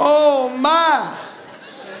 Oh my.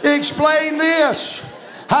 Explain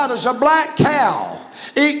this. How does a black cow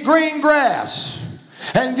eat green grass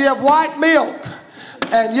and give white milk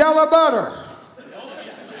and yellow butter?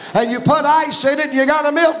 And you put ice in it and you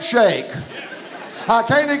got a milkshake. I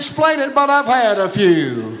can't explain it, but I've had a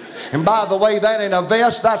few. And by the way, that ain't a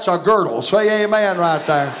vest, that's a girdle. Say amen right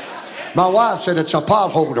there. My wife said it's a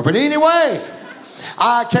potholder. But anyway,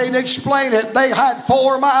 I can't explain it. They had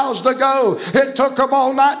 4 miles to go. It took them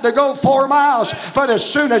all night to go 4 miles. But as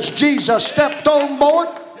soon as Jesus stepped on board,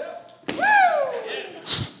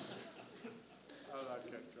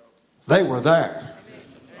 they were there.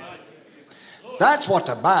 That's what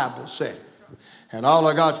the Bible said. And all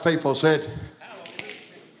of God's people said,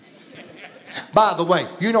 by the way,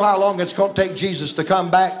 you know how long it's going to take Jesus to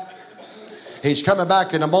come back? He's coming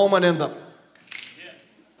back in a moment in the...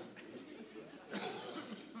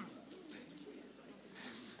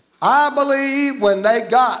 I believe when they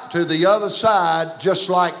got to the other side, just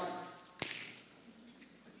like...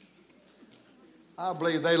 I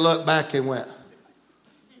believe they looked back and went,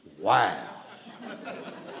 wow.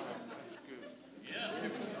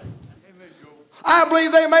 I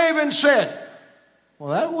believe they may have even said, well,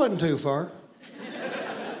 that wasn't too far.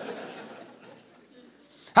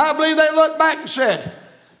 I believe they looked back and said,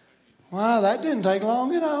 wow, that didn't take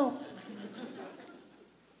long at all.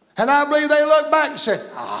 And I believe they looked back and said,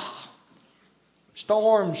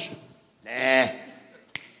 storms, nah.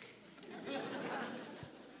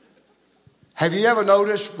 Have you ever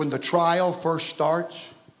noticed when the trial first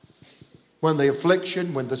starts, when the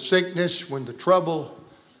affliction, when the sickness, when the trouble,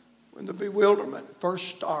 when the bewilderment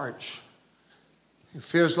first starts, it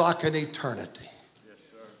feels like an eternity. Yes,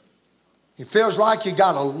 sir. It feels like you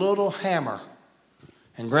got a little hammer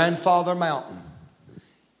in Grandfather Mountain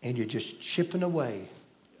and you're just chipping away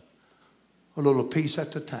a little piece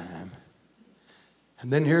at a time.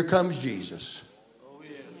 And then here comes Jesus. Oh,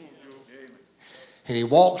 yeah. And he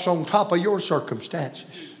walks on top of your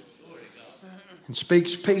circumstances and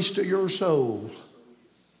speaks peace to your soul.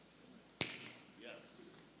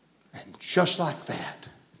 And just like that,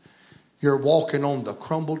 you're walking on the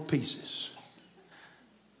crumbled pieces.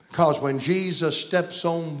 Because when Jesus steps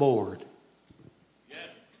on board,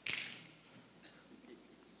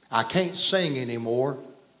 I can't sing anymore.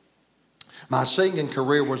 My singing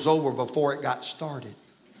career was over before it got started.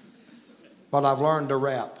 But I've learned to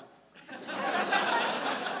rap.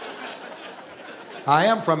 I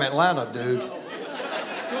am from Atlanta, dude.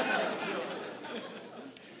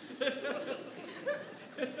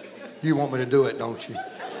 You want me to do it, don't you?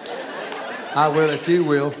 I will if you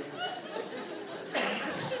will.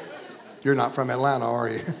 You're not from Atlanta, are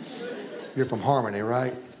you? You're from Harmony,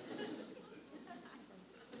 right?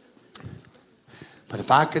 But if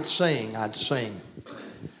I could sing, I'd sing.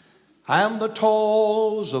 And the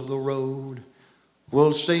toils of the road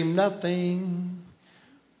will seem nothing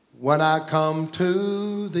when I come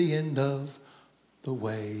to the end of the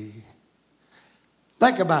way.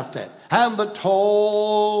 Think about that. And the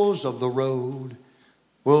toils of the road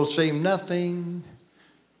will seem nothing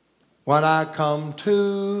when I come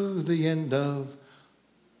to the end of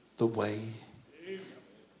the way.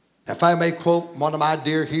 If I may quote one of my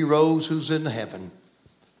dear heroes who's in heaven,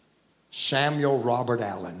 Samuel Robert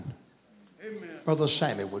Allen. Amen. Brother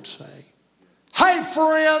Sammy would say, hey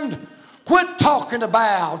friend, quit talking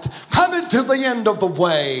about coming to the end of the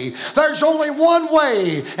way. There's only one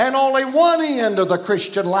way and only one end of the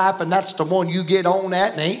Christian life, and that's the one you get on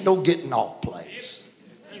at, and ain't no getting off place.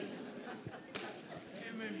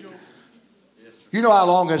 You know how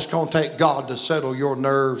long it's going to take God to settle your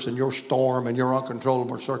nerves and your storm and your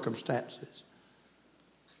uncontrollable circumstances?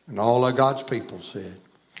 And all of God's people said,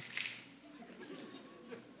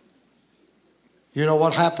 you know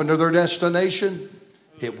what happened to their destination?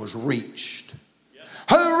 It was reached.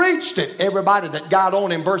 Who reached it? Everybody that got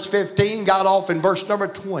on in verse 15 got off in verse number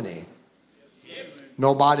 20.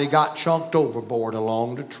 Nobody got chunked overboard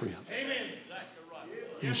along the trip.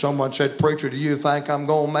 And someone said, preacher, do you think I'm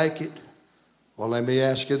going to make it? Well, let me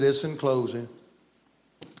ask you this in closing.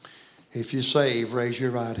 If you're saved, raise your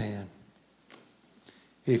right hand.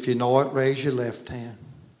 If you know it, raise your left hand.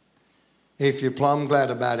 If you're plumb glad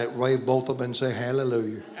about it, wave both of them and say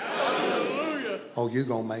hallelujah. Hallelujah. Oh, you're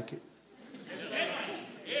going to make it.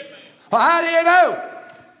 Well, how do you know?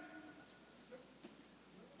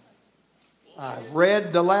 I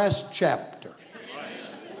read the last chapter.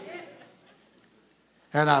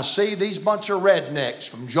 And I see these bunch of rednecks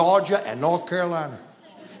from Georgia and North Carolina.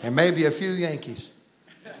 And maybe a few Yankees.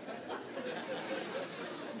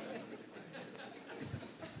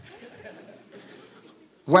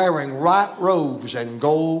 Wearing white robes and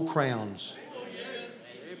gold crowns.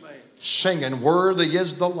 Singing, worthy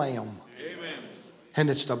is the Lamb. And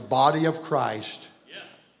it's the body of Christ.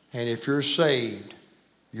 And if you're saved,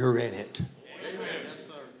 you're in it.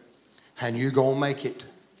 And you're going to make it.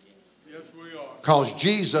 Because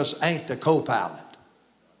Jesus ain't the co-pilot.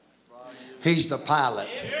 He's the pilot.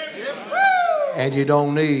 And you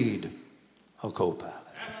don't need a co-pilot.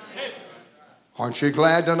 Aren't you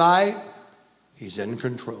glad tonight? He's in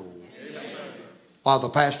control. While the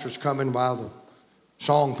pastor's coming, while the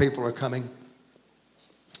song people are coming,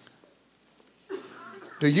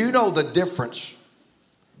 do you know the difference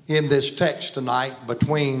in this text tonight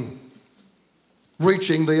between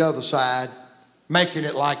reaching the other side, making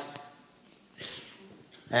it like,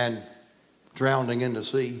 and drowning in the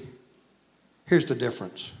sea? Here's the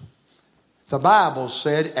difference. The Bible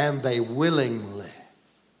said, and they willingly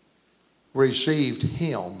received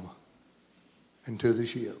him into the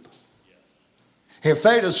ship. If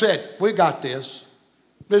they'd have said, we got this.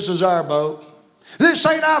 This is our boat. This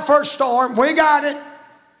ain't our first storm. We got it.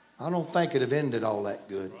 I don't think it'd have ended all that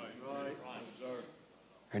good.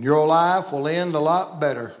 And your life will end a lot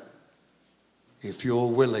better if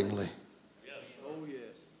you'll willingly.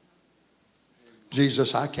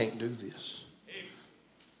 Jesus, I can't do this.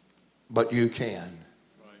 But you can.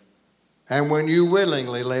 And when you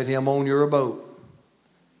willingly let him on your boat,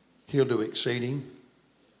 he'll do exceeding,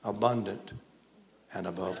 abundant, and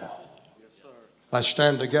above all. Let's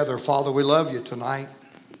stand together. Father, we love you tonight.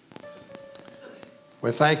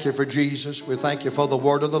 We thank you for Jesus. We thank you for the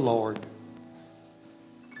word of the Lord.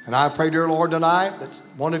 And I pray, dear Lord, tonight that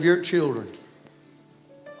one of your children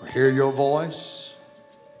will hear your voice,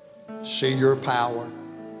 see your power.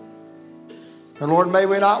 And Lord, may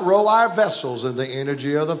we not roll our vessels in the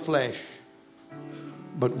energy of the flesh,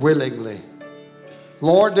 but willingly.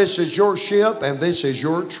 Lord, this is your ship and this is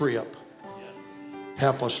your trip.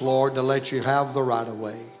 Help us, Lord, to let you have the right of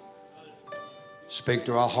way. Speak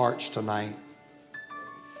to our hearts tonight.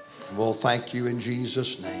 And we'll thank you in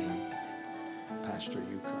Jesus' name. Pastor,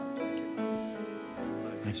 you come. Thank you.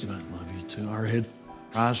 Thank you. I love you too. Our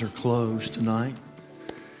eyes are closed tonight.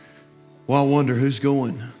 Well, I wonder who's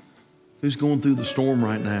going through the storm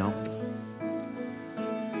right now.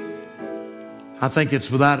 I think it's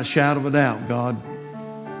without a shadow of a doubt,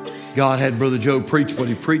 God had Brother Joe preach what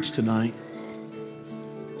he preached tonight.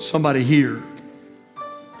 Somebody here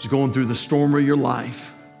is going through the storm of your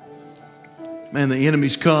life. Man, the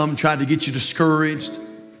enemy's come, tried to get you discouraged.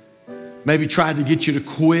 Maybe tried to get you to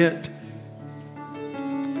quit.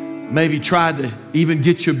 Maybe tried to even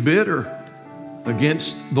get you bitter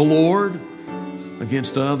against the Lord,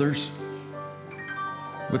 against others.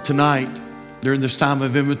 But tonight, during this time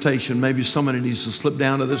of invitation, maybe somebody needs to slip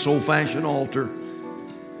down to this old-fashioned altar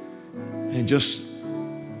and just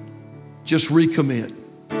recommit.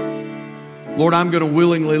 Lord, I'm going to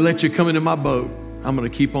willingly let you come into my boat. I'm going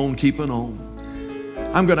to keep on keeping on.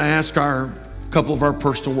 I'm going to ask a couple of our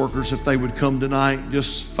personal workers if they would come tonight,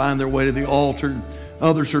 just find their way to the altar.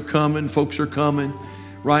 Others are coming. Folks are coming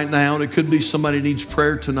right now. And it could be somebody needs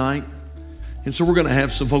prayer tonight. And so we're going to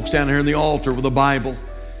have some folks down here in the altar with a Bible.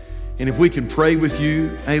 And if we can pray with you,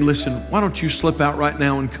 hey, listen, why don't you slip out right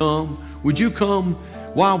now and come? Would you come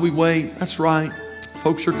while we wait? That's right.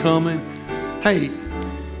 Folks are coming. Hey,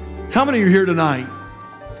 how many are here tonight?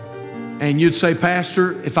 And you'd say,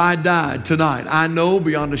 Pastor, if I died tonight, I know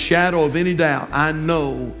beyond a shadow of any doubt, I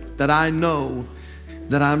know that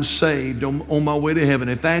I'm saved on my way to heaven.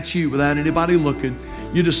 If that's you, without anybody looking,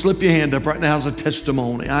 you just slip your hand up right now as a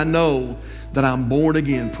testimony. I know that I'm born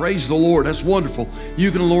again. Praise the Lord. That's wonderful.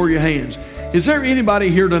 You can lower your hands. Is there anybody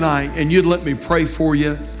here tonight and you'd let me pray for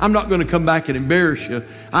you? I'm not going to come back and embarrass you.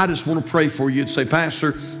 I just want to pray for you and say,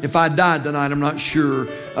 Pastor, if I died tonight, I'm not sure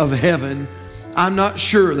of heaven. I'm not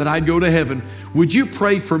sure that I'd go to heaven. Would you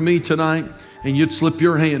pray for me tonight? And you'd slip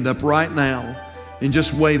your hand up right now and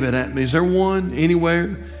just wave it at me. Is there one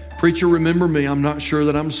anywhere? Preacher, remember me. I'm not sure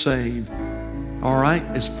that I'm saved. All right.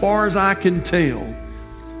 As far as I can tell,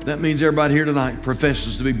 that means everybody here tonight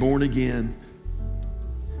professes to be born again.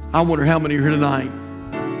 I wonder how many are here tonight.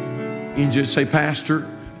 You can just say, Pastor,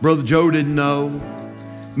 Brother Joe didn't know.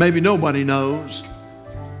 Maybe nobody knows.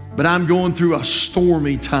 But I'm going through a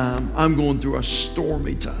stormy time. I'm going through a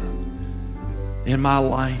stormy time in my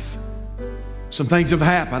life. Some things have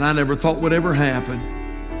happened I never thought would ever happen.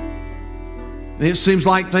 And it seems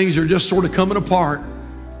like things are just sort of coming apart.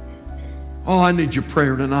 Oh, I need your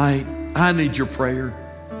prayer tonight. I need your prayer.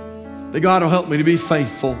 That God will help me to be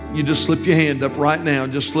faithful. You just slip your hand up right now.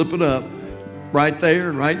 Just slip it up. Right there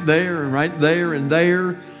and right there and right there and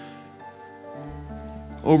there.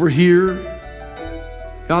 Over here.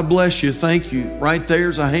 God bless you. Thank you. Right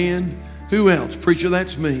there's a hand. Who else? Preacher,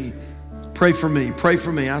 that's me. Pray for me. Pray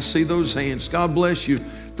for me. I see those hands. God bless you.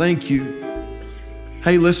 Thank you.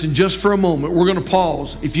 Hey, listen, just for a moment, we're going to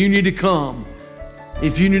pause. If you need to come,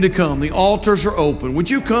 the altars are open. Would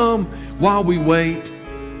you come while we wait?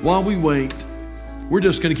 While we wait, we're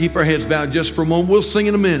just going to keep our heads bowed just for a moment. We'll sing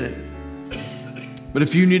in a minute. But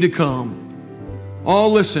if you need to come, Oh,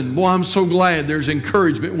 listen, boy, I'm so glad there's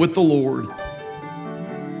encouragement with the Lord.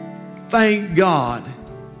 Thank God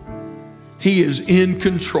He is in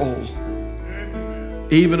control,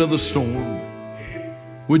 even of the storm.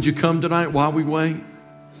 Would you come tonight while we wait?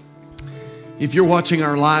 If you're watching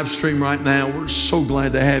our live stream right now, we're so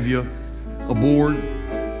glad to have you aboard.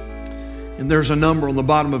 And there's a number on the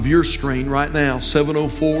bottom of your screen right now,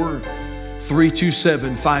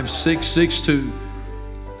 704-327-5662.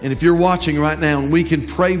 And if you're watching right now and we can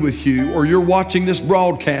pray with you, or you're watching this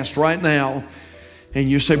broadcast right now and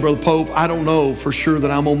you say, Brother Pope, I don't know for sure that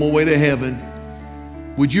I'm on my way to heaven.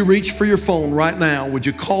 Would you reach for your phone right now? Would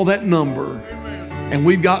you call that number? And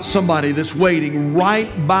we've got somebody that's waiting right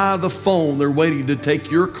by the phone. They're waiting to take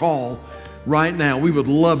your call right now. We would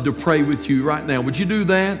love to pray with you right now. Would you do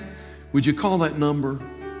that? Would you call that number?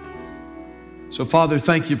 So, Father,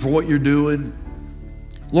 thank you for what you're doing.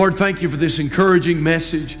 Lord, thank you for this encouraging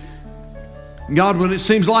message. God, when it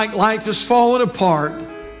seems like life is falling apart,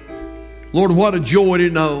 Lord, what a joy to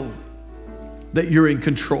know that you're in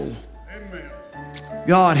control. Amen.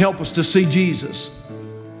 God, help us to see Jesus.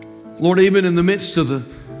 Lord, even in the midst of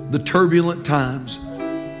the turbulent times.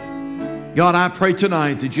 God, I pray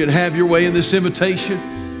tonight that you'd have your way in this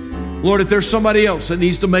invitation. Lord, if there's somebody else that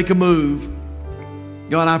needs to make a move,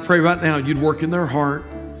 God, I pray right now you'd work in their heart.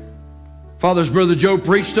 Father, as Brother Joe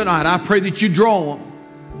preached tonight, I pray that you draw them.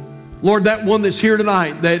 Lord, that one that's here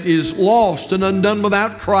tonight that is lost and undone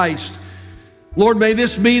without Christ, Lord, may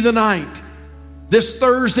this be the night, this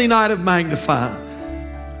Thursday night of Magnify.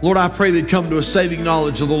 Lord, I pray they'd come to a saving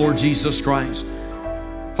knowledge of the Lord Jesus Christ.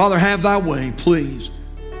 Father, have thy way, please.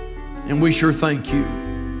 And we sure thank you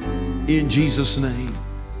in Jesus' name.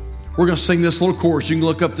 We're going to sing this little chorus. You can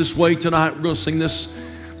look up this way tonight. We're going to sing this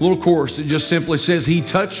little chorus that just simply says, He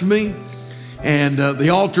touched me. And the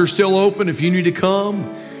altar's still open if you need to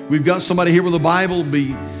come. We've got somebody here with a Bible.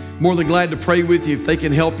 Be more than glad to pray with you if they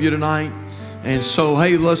can help you tonight. And so,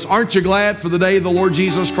 hey, aren't you glad for the day the Lord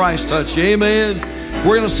Jesus Christ touched you? Amen.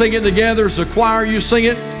 We're going to sing it together as a choir. You sing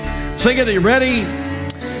it. Sing it. Are you ready?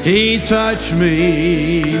 He touched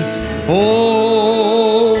me.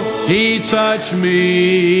 Oh, He touched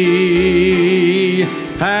me.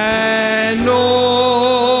 And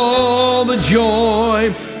oh, the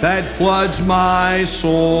joy that floods my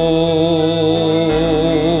soul.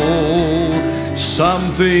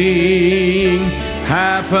 Something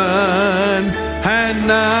happened, and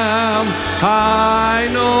now I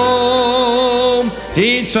know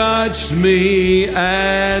He touched me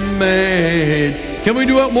and made. Can we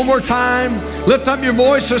do it one more time? Lift up your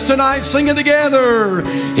voices tonight, sing it together.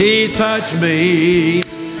 He touched me.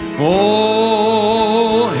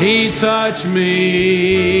 Oh, He touched me.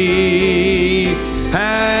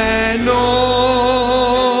 And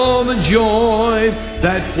oh, the joy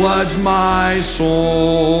that floods my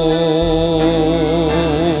soul.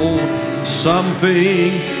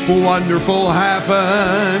 Something wonderful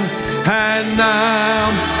happened, and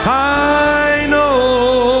now I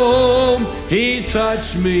know He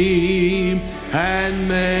touched me and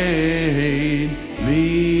made